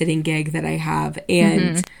dog sitting gig that I have,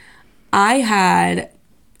 and I had,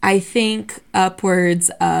 I think, upwards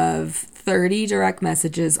of 30 direct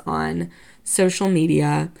messages on social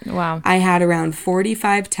media. Wow. I had around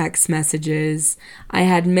 45 text messages. I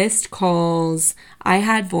had missed calls. I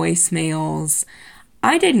had voicemails.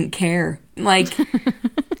 I didn't care. Like,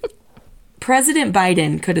 President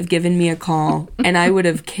Biden could have given me a call and I would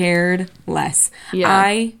have cared less. Yeah.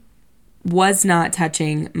 I was not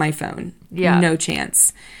touching my phone. Yeah. No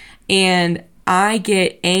chance. And I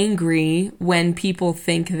get angry when people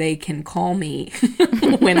think they can call me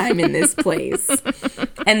when I'm in this place.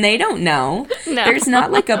 And they don't know. No. There's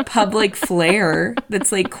not like a public flare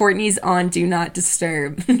that's like Courtney's on Do Not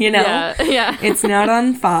Disturb, you know? Yeah. It's not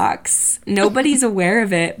on Fox. Nobody's aware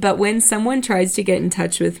of it. But when someone tries to get in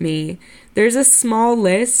touch with me, there's a small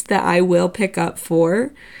list that I will pick up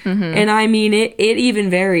for. And I mean, it even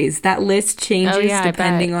varies. That list changes yeah, I bet.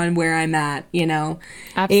 depending on where I'm at, you know?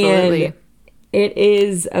 Absolutely. And it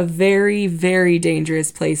is a very, very dangerous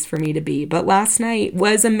place for me to be. But last night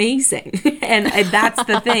was amazing. And that's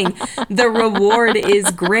the thing. The reward is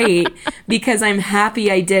great because I'm happy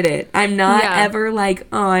I did it. I'm not Yeah. ever like,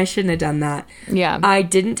 oh, I shouldn't have done that. Yeah. I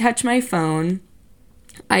didn't touch my phone.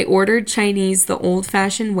 I ordered Chinese the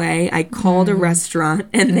old-fashioned way. I called a restaurant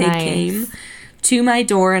and they Nice. came to my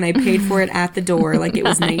door and I paid for it at the door like it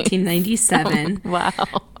was 1997. Wow.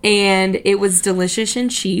 And it was delicious and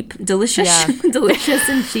cheap. Delicious, Yeah. delicious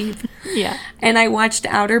and cheap. Yeah. And I watched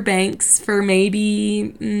Outer Banks for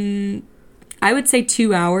maybe, I would say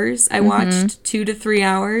 2 hours. I watched 2 to 3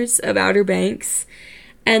 hours of Outer Banks.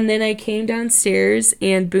 And then I came downstairs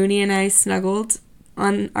and Booney and I snuggled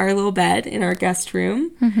on our little bed in our guest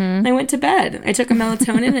room. And I went to bed. I took a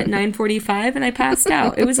melatonin at 9:45 and I passed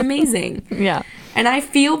out. It was amazing. Yeah. And I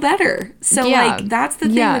feel better. So, Yeah. like, that's the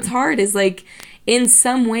thing Yeah. that's hard is, like, in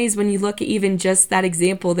some ways, when you look at even just that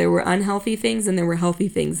example, there were unhealthy things and there were healthy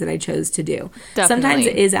things that I chose to do. Sometimes it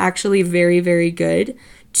Definitely. is actually very, very good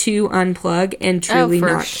to unplug and truly for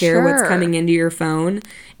not care what's sure. coming into your phone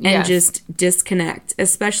and Yes. just disconnect,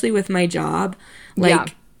 especially with my job. Like, Yeah.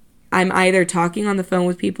 I'm either talking on the phone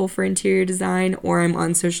with people for interior design or I'm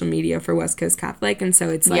on social media for West Coast Catholic. And so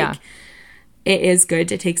it's like, Yeah. it is good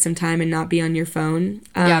to take some time and not be on your phone.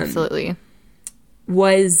 Yeah, absolutely.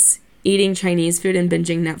 Was eating Chinese food and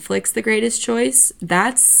binging Netflix the greatest choice?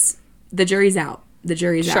 That's, the jury's out. The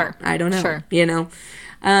jury's Sure. out. I don't know. Sure. You know?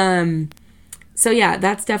 So yeah,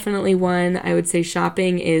 that's definitely one. I would say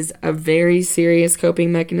shopping is a very serious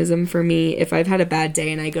coping mechanism for me. If I've had a bad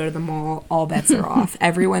day and I go to the mall, all bets are off.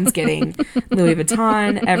 Everyone's getting Louis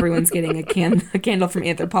Vuitton. Everyone's getting a candle from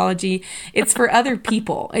Anthropologie. It's for other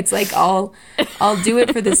people. It's like I'll do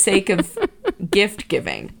it for the sake of gift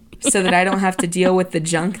giving so that I don't have to deal with the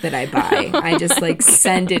junk that I buy. I just like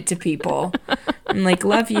send it to people. I'm like,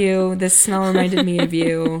 love you. This smell reminded me of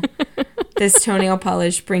you. This toenail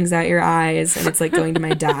polish brings out your eyes, and it's like going to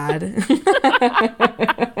my dad.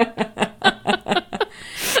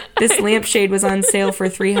 This lampshade was on sale for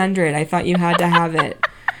 $300. I thought you had to have it.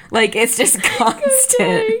 Like, it's just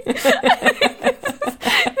constant. This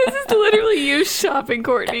is literally you shopping,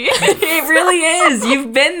 Courtney. It really is.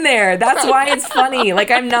 You've been there. That's why it's funny. Like,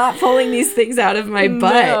 I'm not pulling these things out of my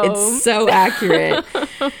butt. No. It's so accurate.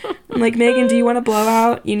 I'm like, Megan, do you want a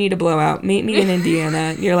blowout? You need a blowout. Meet me in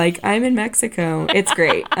Indiana. You're like, I'm in Mexico. It's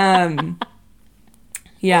great.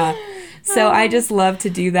 Yeah. So I just love to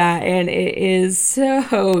do that, and it is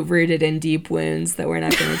so rooted in deep wounds that we're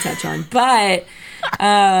not going to touch on. But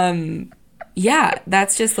yeah,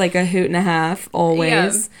 that's just like a hoot and a half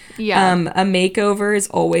always. Yeah. A makeover is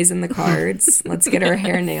always in the cards. Let's get our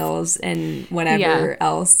hair, nails, and whatever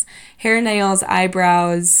else. Hair, nails,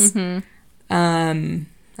 eyebrows.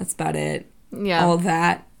 That's about it. Yeah. All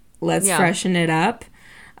that. Let's freshen it up.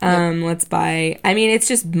 Let's buy, I mean, it's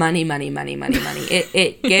just money.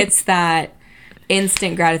 It gets that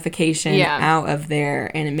instant gratification out of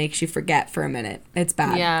there, and it makes you forget for a minute. It's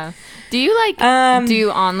bad. Yeah. Do you do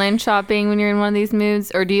online shopping when you're in one of these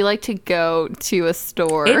moods, or do you like to go to a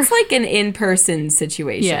store? It's like an in-person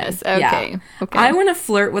situation. Yes. Okay. Yeah. Okay. I want to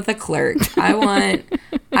flirt with a clerk. I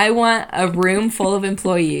want a room full of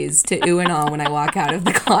employees to ooh and ah when I walk out of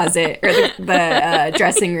the closet or the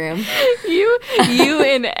dressing room. You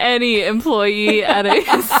and any employee at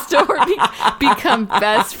a store become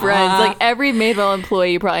best friends. Like every Madewell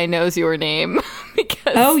employee probably knows your name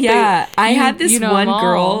because I had this one them all.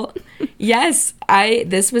 girl. Yes,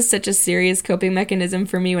 this was such a serious coping mechanism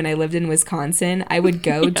for me when I lived in Wisconsin. I would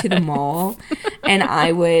go to the mall and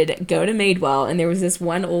I would go to Madewell, and there was this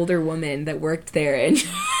one older woman that worked there, and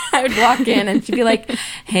I would walk in and she'd be like,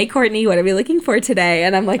 "Hey Courtney, what are we looking for today?"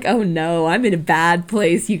 And I'm like, "Oh no, I'm in a bad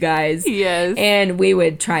place, you guys." Yes. And we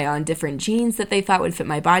would try on different jeans that they thought would fit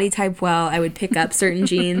my body type well. I would pick up certain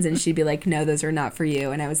jeans and she'd be like, "No, those are not for you."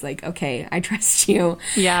 And I was like, "Okay, I trust you."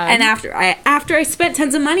 Yeah. And after I spent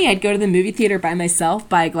tons of money, I'd go to the movie theater by myself,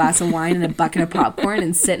 buy a glass of wine and a bucket of popcorn,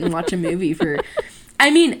 and sit and watch a movie for, I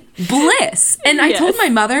mean, bliss. And I told my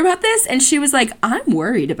mother about this, and she was like, "I'm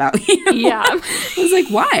worried about you." Yeah. I was like,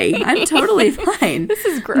 "Why? I'm totally fine." This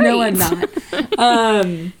is great. No, I'm not.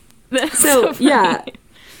 So yeah.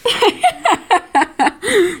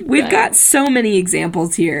 We've got so many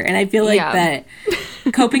examples here, and I feel like that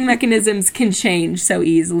coping mechanisms can change so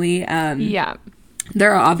easily.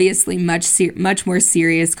 There are obviously much more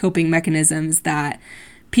serious coping mechanisms that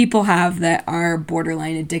people have that are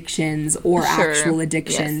borderline addictions or actual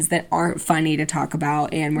addictions that aren't funny to talk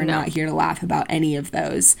about, and we're not here to laugh about any of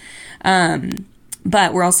those.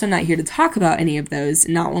 But we're also not here to talk about any of those,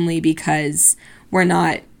 not only because we're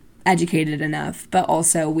not educated enough, but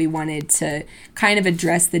also we wanted to kind of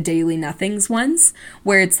address the daily nothings ones,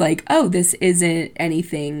 where it's like, oh, this isn't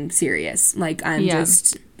anything serious. Like, I'm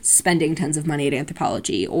just spending tons of money at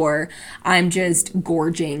Anthropologie, or I'm just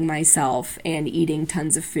gorging myself and eating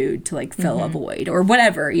tons of food to like fill a void, or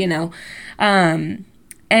whatever, you know?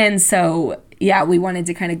 And so, yeah, we wanted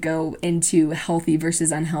to kind of go into healthy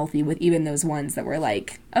versus unhealthy with even those ones that were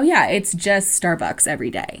like, oh yeah, it's just Starbucks every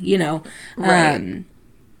day, you know? Right.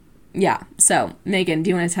 Yeah. So, Megan, do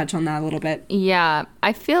you want to touch on that a little bit? Yeah.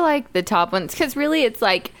 I feel like the top ones, because really it's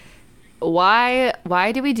like, why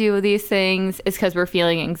do we do these things? It's because we're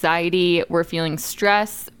feeling anxiety, we're feeling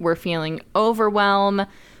stress, we're feeling overwhelm.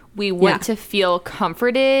 We want to feel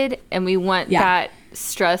comforted, and we want that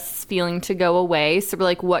stress feeling to go away. So we're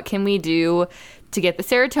like, what can we do to get the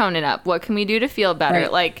serotonin up? What can we do to feel better?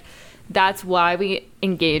 Right. Like, that's why we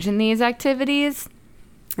engage in these activities.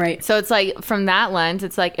 Right. So it's like, from that lens,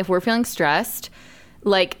 it's like, if we're feeling stressed,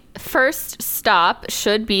 like, first stop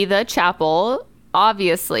should be the chapel.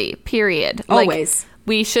 Obviously, period. Always. Like,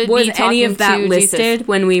 we should Was be talking any of that to listed Jesus.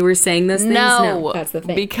 when we were saying those things? No, That's the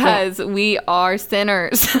thing. because we are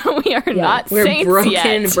sinners. We are not we're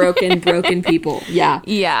saints broken, yet. broken people. Yeah.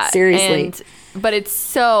 Yeah. Seriously. But it's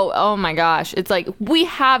so, oh my gosh. It's like, we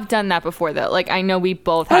have done that before, though. Like, I know we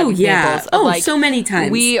both have examples of, like, so many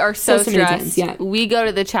times. we are so many stressed. times, yeah. We go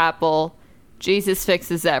to the chapel. Jesus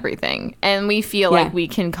fixes everything. And we feel like we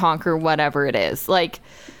can conquer whatever it is. Like,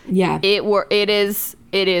 it is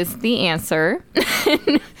the answer.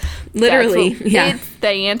 Literally. It's the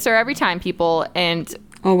answer every time, people. And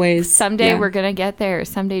always. someday we're going to get there.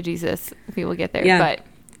 Someday, Jesus, we will get there. Yeah. But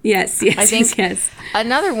yes, I think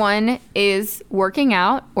another one is working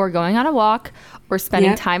out, or going on a walk, or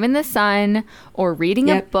spending time in the sun, or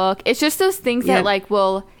reading a book. It's just those things that like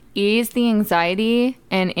will ease the anxiety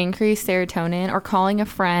and increase serotonin, or calling a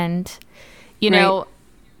friend. You know,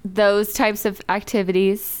 those types of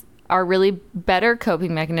activities are really better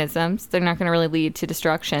coping mechanisms. They're not going to really lead to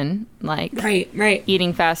destruction, like right.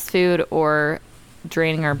 eating fast food or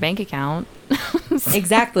draining our bank account.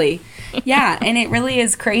 Exactly. Yeah, and it really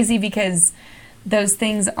is crazy because those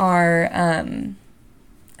things are,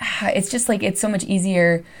 it's just like, it's so much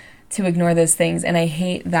easier to ignore those things, and I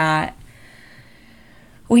hate that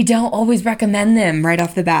we don't always recommend them right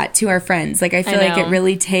off the bat to our friends. Like, I feel like it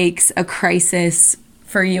really takes a crisis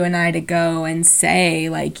for you and I to go and say,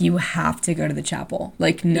 like, you have to go to the chapel.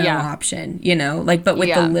 Like, no option, you know? Like, but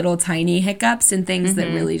with the little tiny hiccups and things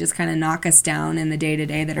that really just kind of knock us down in the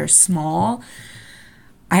day-to-day that are small,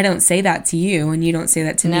 I don't say that to you, and you don't say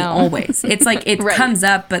that to me always. It's like, it comes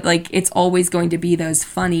up, but, like, it's always going to be those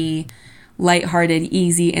funny, lighthearted,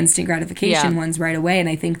 easy, instant gratification ones right away. And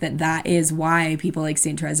I think that that is why people like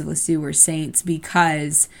St. Therese of Lisieux were saints,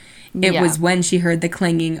 because it was when she heard the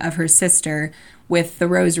clanging of her sister with the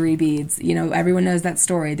rosary beads. You know, everyone knows that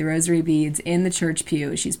story, the rosary beads in the church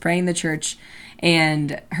pew. She's praying the church,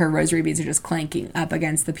 and her rosary beads are just clanking up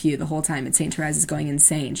against the pew the whole time. And St. Therese is going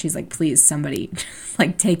insane. She's like, please, somebody,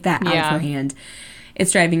 like, take that out of her hand.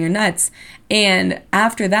 It's driving her nuts. And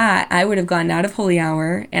after that, I would have gone out of Holy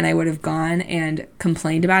Hour, and I would have gone and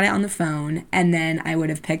complained about it on the phone. And then I would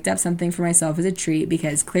have picked up something for myself as a treat,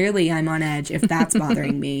 because clearly I'm on edge if that's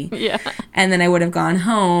bothering me. And then I would have gone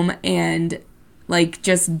home and, like,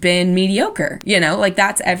 just been mediocre, you know, like,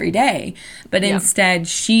 that's every day. But instead,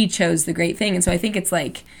 she chose the great thing. And so I think it's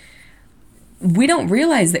like, we don't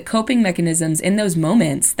realize that coping mechanisms in those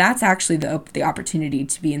moments, that's actually the opportunity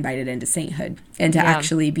to be invited into sainthood and to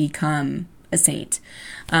actually become a saint.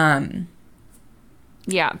 That's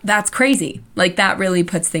crazy. Like, that really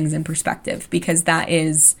puts things in perspective, because that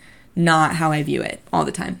is not how I view it all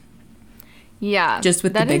the time. Yeah. Just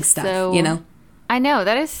with the big stuff, you know? I know.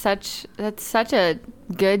 That's such a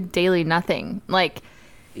good daily nothing. Like,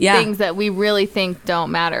 things that we really think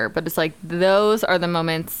don't matter. But it's like, those are the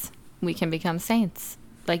moments we can become saints,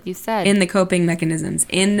 like you said. In the coping mechanisms,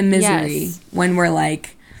 in the misery, when we're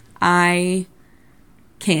like, I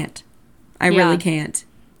can't. I really can't.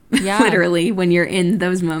 Literally, when you're in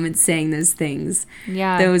those moments saying those things,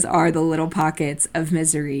 those are the little pockets of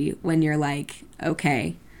misery when you're like,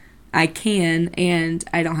 okay, I can, and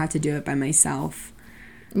I don't have to do it by myself.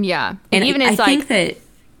 Yeah. And even I think that...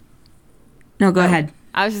 No, go ahead.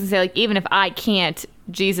 I was just going to say, like, even if I can't,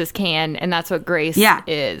 Jesus can, and that's what grace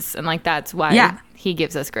is. And, like, that's why he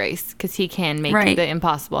gives us grace, because he can make the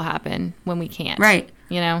impossible happen when we can't. Right.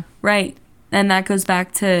 You know? Right. And that goes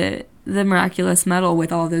back to the miraculous medal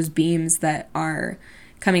with all those beams that are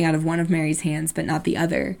coming out of one of Mary's hands, but not the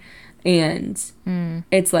other. And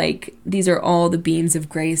it's like, these are all the beams of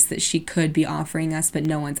grace that she could be offering us, but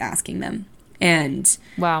no one's asking them. And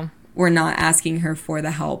we're not asking her for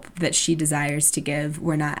the help that she desires to give.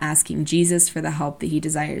 We're not asking Jesus for the help that he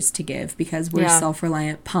desires to give, because we're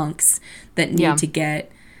self-reliant punks that need to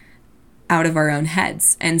get out of our own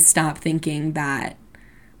heads and stop thinking that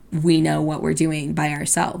we know what we're doing by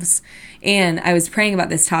ourselves. And I was praying about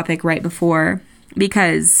this topic right before,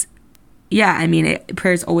 because I mean,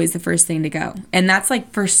 prayer is always the first thing to go. And that's,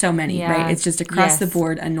 like, for so many, right? It's just across the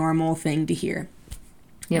board a normal thing to hear.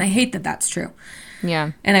 And I hate that that's true.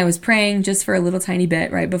 Yeah. And I was praying just for a little tiny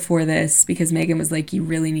bit right before this, because Megan was like, you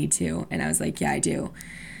really need to. And I was like, yeah, I do.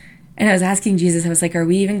 And I was asking Jesus, I was like, are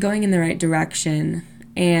we even going in the right direction?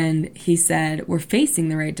 And he said, we're facing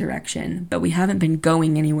the right direction, but we haven't been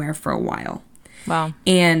going anywhere for a while. Wow.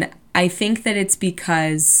 And I think that it's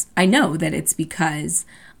because, I know that it's because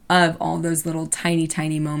of all those little tiny,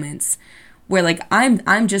 tiny moments where, like,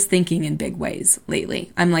 I'm just thinking in big ways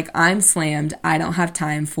lately. I'm like, I'm slammed. I don't have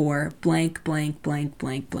time for blank, blank, blank,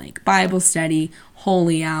 blank, blank. Bible study,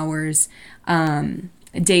 holy hours,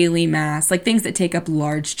 daily mass, like things that take up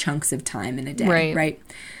large chunks of time in a day, right?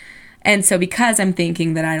 And so because I'm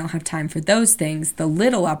thinking that I don't have time for those things, the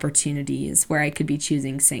little opportunities where I could be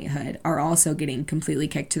choosing sainthood are also getting completely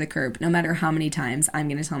kicked to the curb, no matter how many times I'm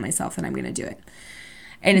going to tell myself that I'm going to do it.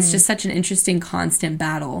 And it's just such an interesting constant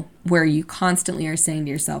battle where you constantly are saying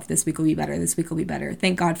to yourself, this week will be better, this week will be better.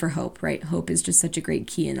 Thank God for hope, right? Hope is just such a great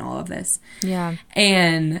key in all of this. Yeah.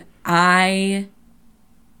 And I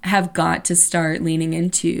have got to start leaning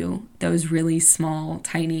into those really small,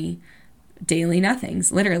 tiny daily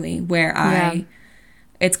nothings, literally, where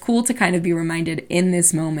it's cool to kind of be reminded in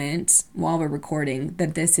this moment while we're recording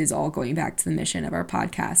that this is all going back to the mission of our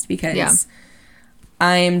podcast, because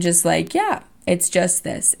I am just like, it's just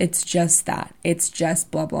this, it's just that, it's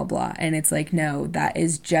just blah, blah, blah. And it's like, no, that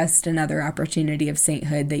is just another opportunity of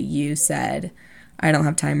sainthood that you said, I don't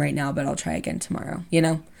have time right now, but I'll try again tomorrow, you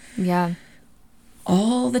know? Yeah.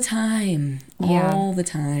 All the time. Yeah. All the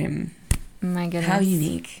time. My goodness. How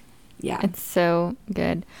unique. Yeah. It's so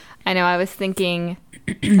good. I know, I was thinking,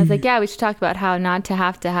 I was like, yeah, we should talk about how not to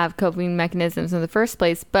have coping mechanisms in the first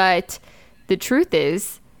place. But the truth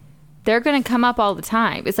is, they're going to come up all the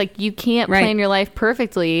time. It's like you can't plan your life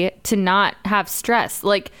perfectly to not have stress.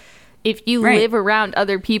 Like, if you live around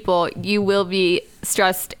other people, you will be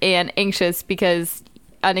stressed and anxious because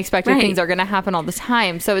unexpected things are going to happen all the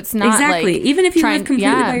time. So it's not exactly. like Even if you live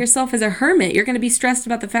completely by yourself as a hermit, you're going to be stressed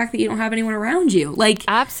about the fact that you don't have anyone around you. Like,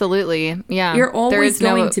 absolutely. Yeah. You're always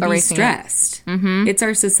going to be stressed. It's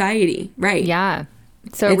our society. Right. Yeah.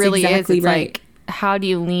 So it really exactly is. It's like, how do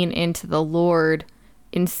you lean into the Lord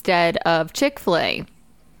instead of Chick-fil-A?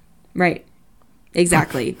 Right.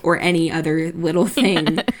 Exactly. Or any other little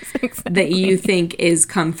thing that you think is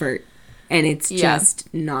comfort. And it's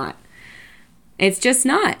just not. It's just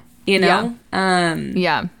not, you know?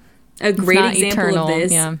 Yeah. A great example of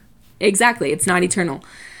this. Yeah. Exactly. It's not eternal.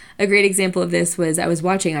 A great example of this was I was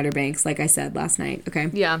watching Outer Banks, like I said last night. Okay.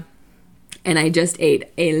 Yeah. And I just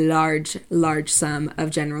ate a large sum of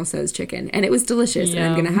General Tso's chicken. And it was delicious. And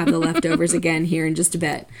I'm going to have the leftovers again here in just a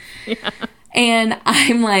bit. Yeah. And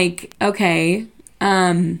I'm like, okay,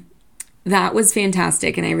 that was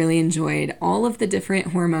fantastic. And I really enjoyed all of the different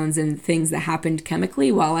hormones and things that happened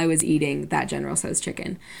chemically while I was eating that General Tso's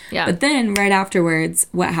chicken. Yeah. But then right afterwards,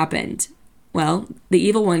 what happened? Well, the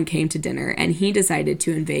evil one came to dinner and he decided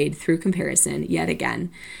to invade through comparison yet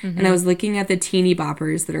again. And I was looking at the teeny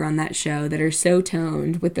boppers that are on that show that are so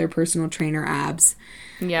toned with their personal trainer abs.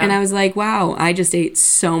 Yeah. And I was like, wow, I just ate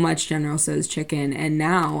so much General Tso's chicken. And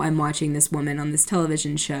now I'm watching this woman on this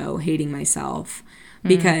television show hating myself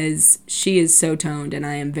because she is so toned and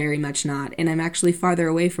I am very much not. And I'm actually farther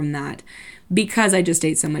away from that because I just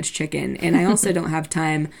ate so much chicken. And I also don't have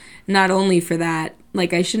time not only for that,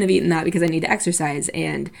 like I shouldn't have eaten that because I need to exercise.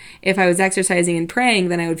 And if I was exercising and praying,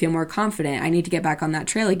 then I would feel more confident. I need to get back on that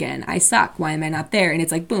trail again. I suck. Why am I not there? And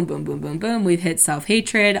it's like, boom, boom, boom, boom, boom. We've hit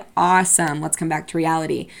self-hatred. Awesome. Let's come back to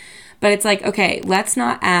reality. But it's like, okay, let's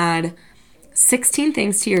not add 16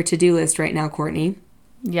 things to your to-do list right now, Courtney.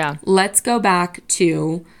 Yeah. Let's go back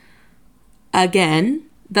to, again,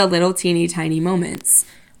 the little teeny tiny moments.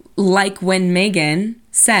 Like when Megan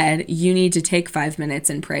said, you need to take 5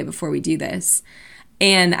 minutes and pray before we do this.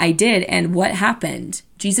 And I did. And what happened?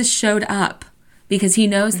 Jesus showed up because he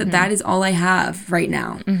knows that that is all I have right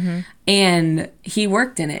now. And he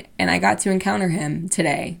worked in it. And I got to encounter him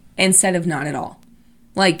today instead of not at all.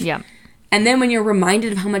 Like, yeah. And then when you're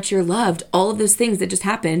reminded of how much you're loved, all of those things that just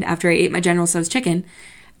happened after I ate my General Tso's chicken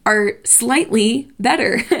are slightly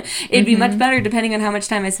better. It'd be much better depending on how much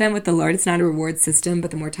time I spend with the Lord. It's not a reward system, but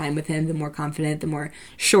the more time with him, the more confident, the more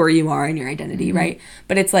sure you are in your identity, right?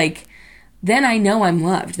 But it's like, then I know I'm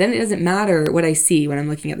loved. Then it doesn't matter what I see when I'm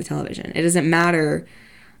looking at the television. It doesn't matter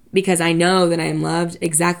because I know that I am loved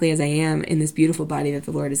exactly as I am in this beautiful body that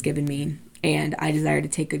the Lord has given me. And I desire to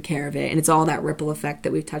take good care of it. And it's all that ripple effect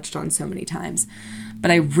that we've touched on so many times. But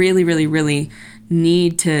I really, really, really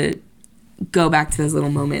need to go back to those little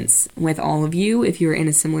moments with all of you. If you're in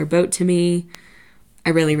a similar boat to me, I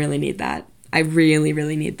really, really need that. I really,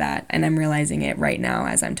 really need that. And I'm realizing it right now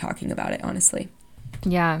as I'm talking about it, honestly.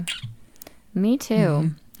 Yeah. Me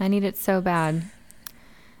too. I need it so bad.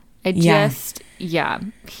 He just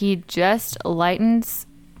lightens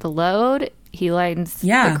the load. He lightens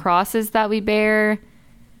the crosses that we bear.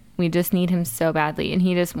 We just need him so badly. And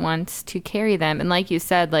he just wants to carry them. And like you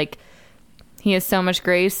said, like, he has so much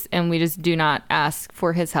grace and we just do not ask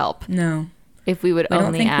for his help. No. If we would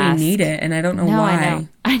only ask. I don't think we need it. And I don't know why.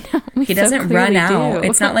 I know. He doesn't run out.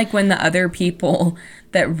 It's not like when the other people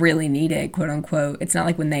that really need it, quote unquote, it's not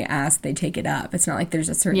like when they ask, they take it up. It's not like there's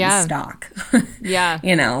a certain stock.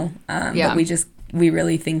 You know? But we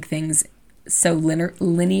really think things so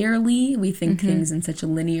linearly. We think things in such a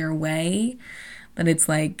linear way that it's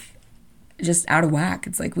like just out of whack.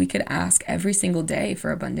 It's like we could ask every single day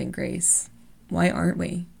for abundant grace. Why aren't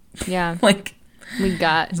we? Yeah. Like, we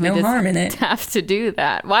no harm in it. Have to do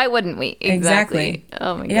that. Why wouldn't we? Exactly.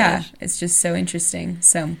 Oh my gosh. Yeah, it's just so interesting.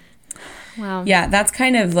 So, wow. Yeah, that's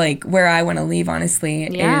kind of like where I want to leave, honestly,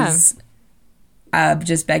 is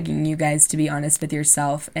just begging you guys to be honest with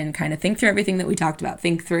yourself and kind of think through everything that we talked about.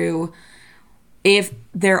 Think through if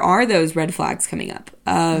there are those red flags coming up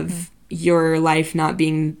of your life not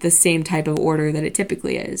being the same type of order that it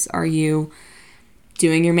typically is. Are you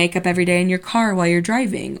doing your makeup every day in your car while you're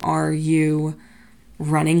driving? Are you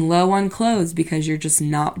running low on clothes because you're just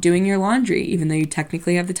not doing your laundry, even though you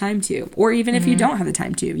technically have the time to? Or even if you don't have the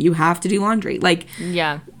time to, you have to do laundry. Like,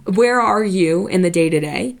 where are you in the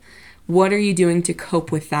day-to-day? What are you doing to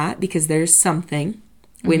cope with that? Because there's something.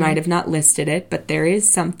 We might have not listed it, but there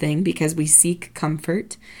is something because we seek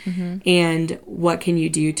comfort. And what can you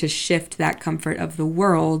do to shift that comfort of the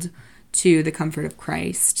world to the comfort of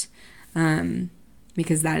Christ?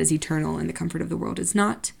 Because that is eternal and the comfort of the world is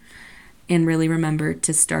not. And really remember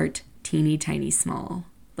to start teeny tiny small,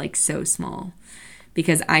 like so small.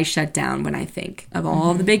 Because I shut down when I think of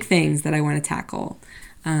all the big things that I want to tackle.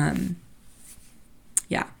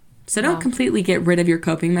 Yeah. So don't completely get rid of your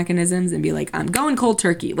coping mechanisms and be like, I'm going cold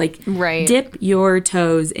turkey. Like, dip your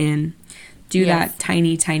toes in. Do that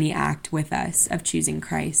tiny, tiny act with us of choosing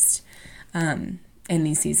Christ in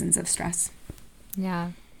these seasons of stress.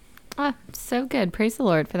 Yeah. So good. Praise the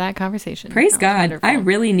Lord for that conversation. Praise God. Wonderful. I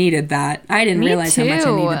really needed that. I didn't realize how much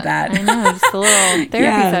I needed that. I know. Just a little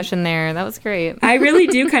therapy session there. That was great. I really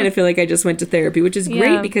do kind of feel like I just went to therapy, which is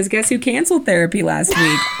great because guess who canceled therapy last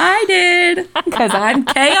week? I did, because I'm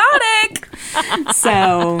chaotic.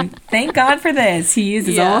 So thank God for this. He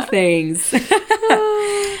uses all things.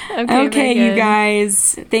 Okay, you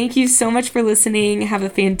guys. Thank you so much for listening. Have a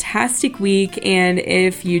fantastic week. And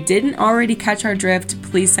if you didn't already catch our drift,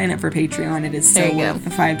 please sign up for Patreon. It is so worth the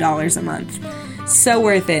 $5 a month. So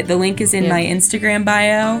worth it. The link is in my Instagram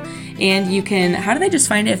bio. And you can, how do they just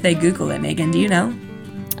find it if they Google it, Megan? Do you know?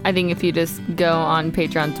 I think if you just go on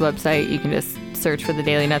Patreon's website, you can just search for The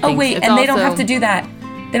Daily Nothings. Oh, wait, and they don't have to do that.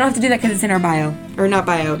 They don't have to do that because it's in our bio. Or not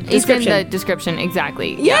bio. Description. It's in the description,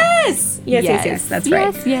 exactly. Yes! Yes. That's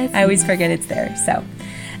right. Yes. I always forget it's there. So,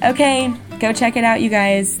 okay. Go check it out, you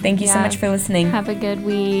guys. Thank you so much for listening. Have a good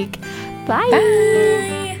week. Bye.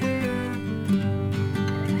 Bye.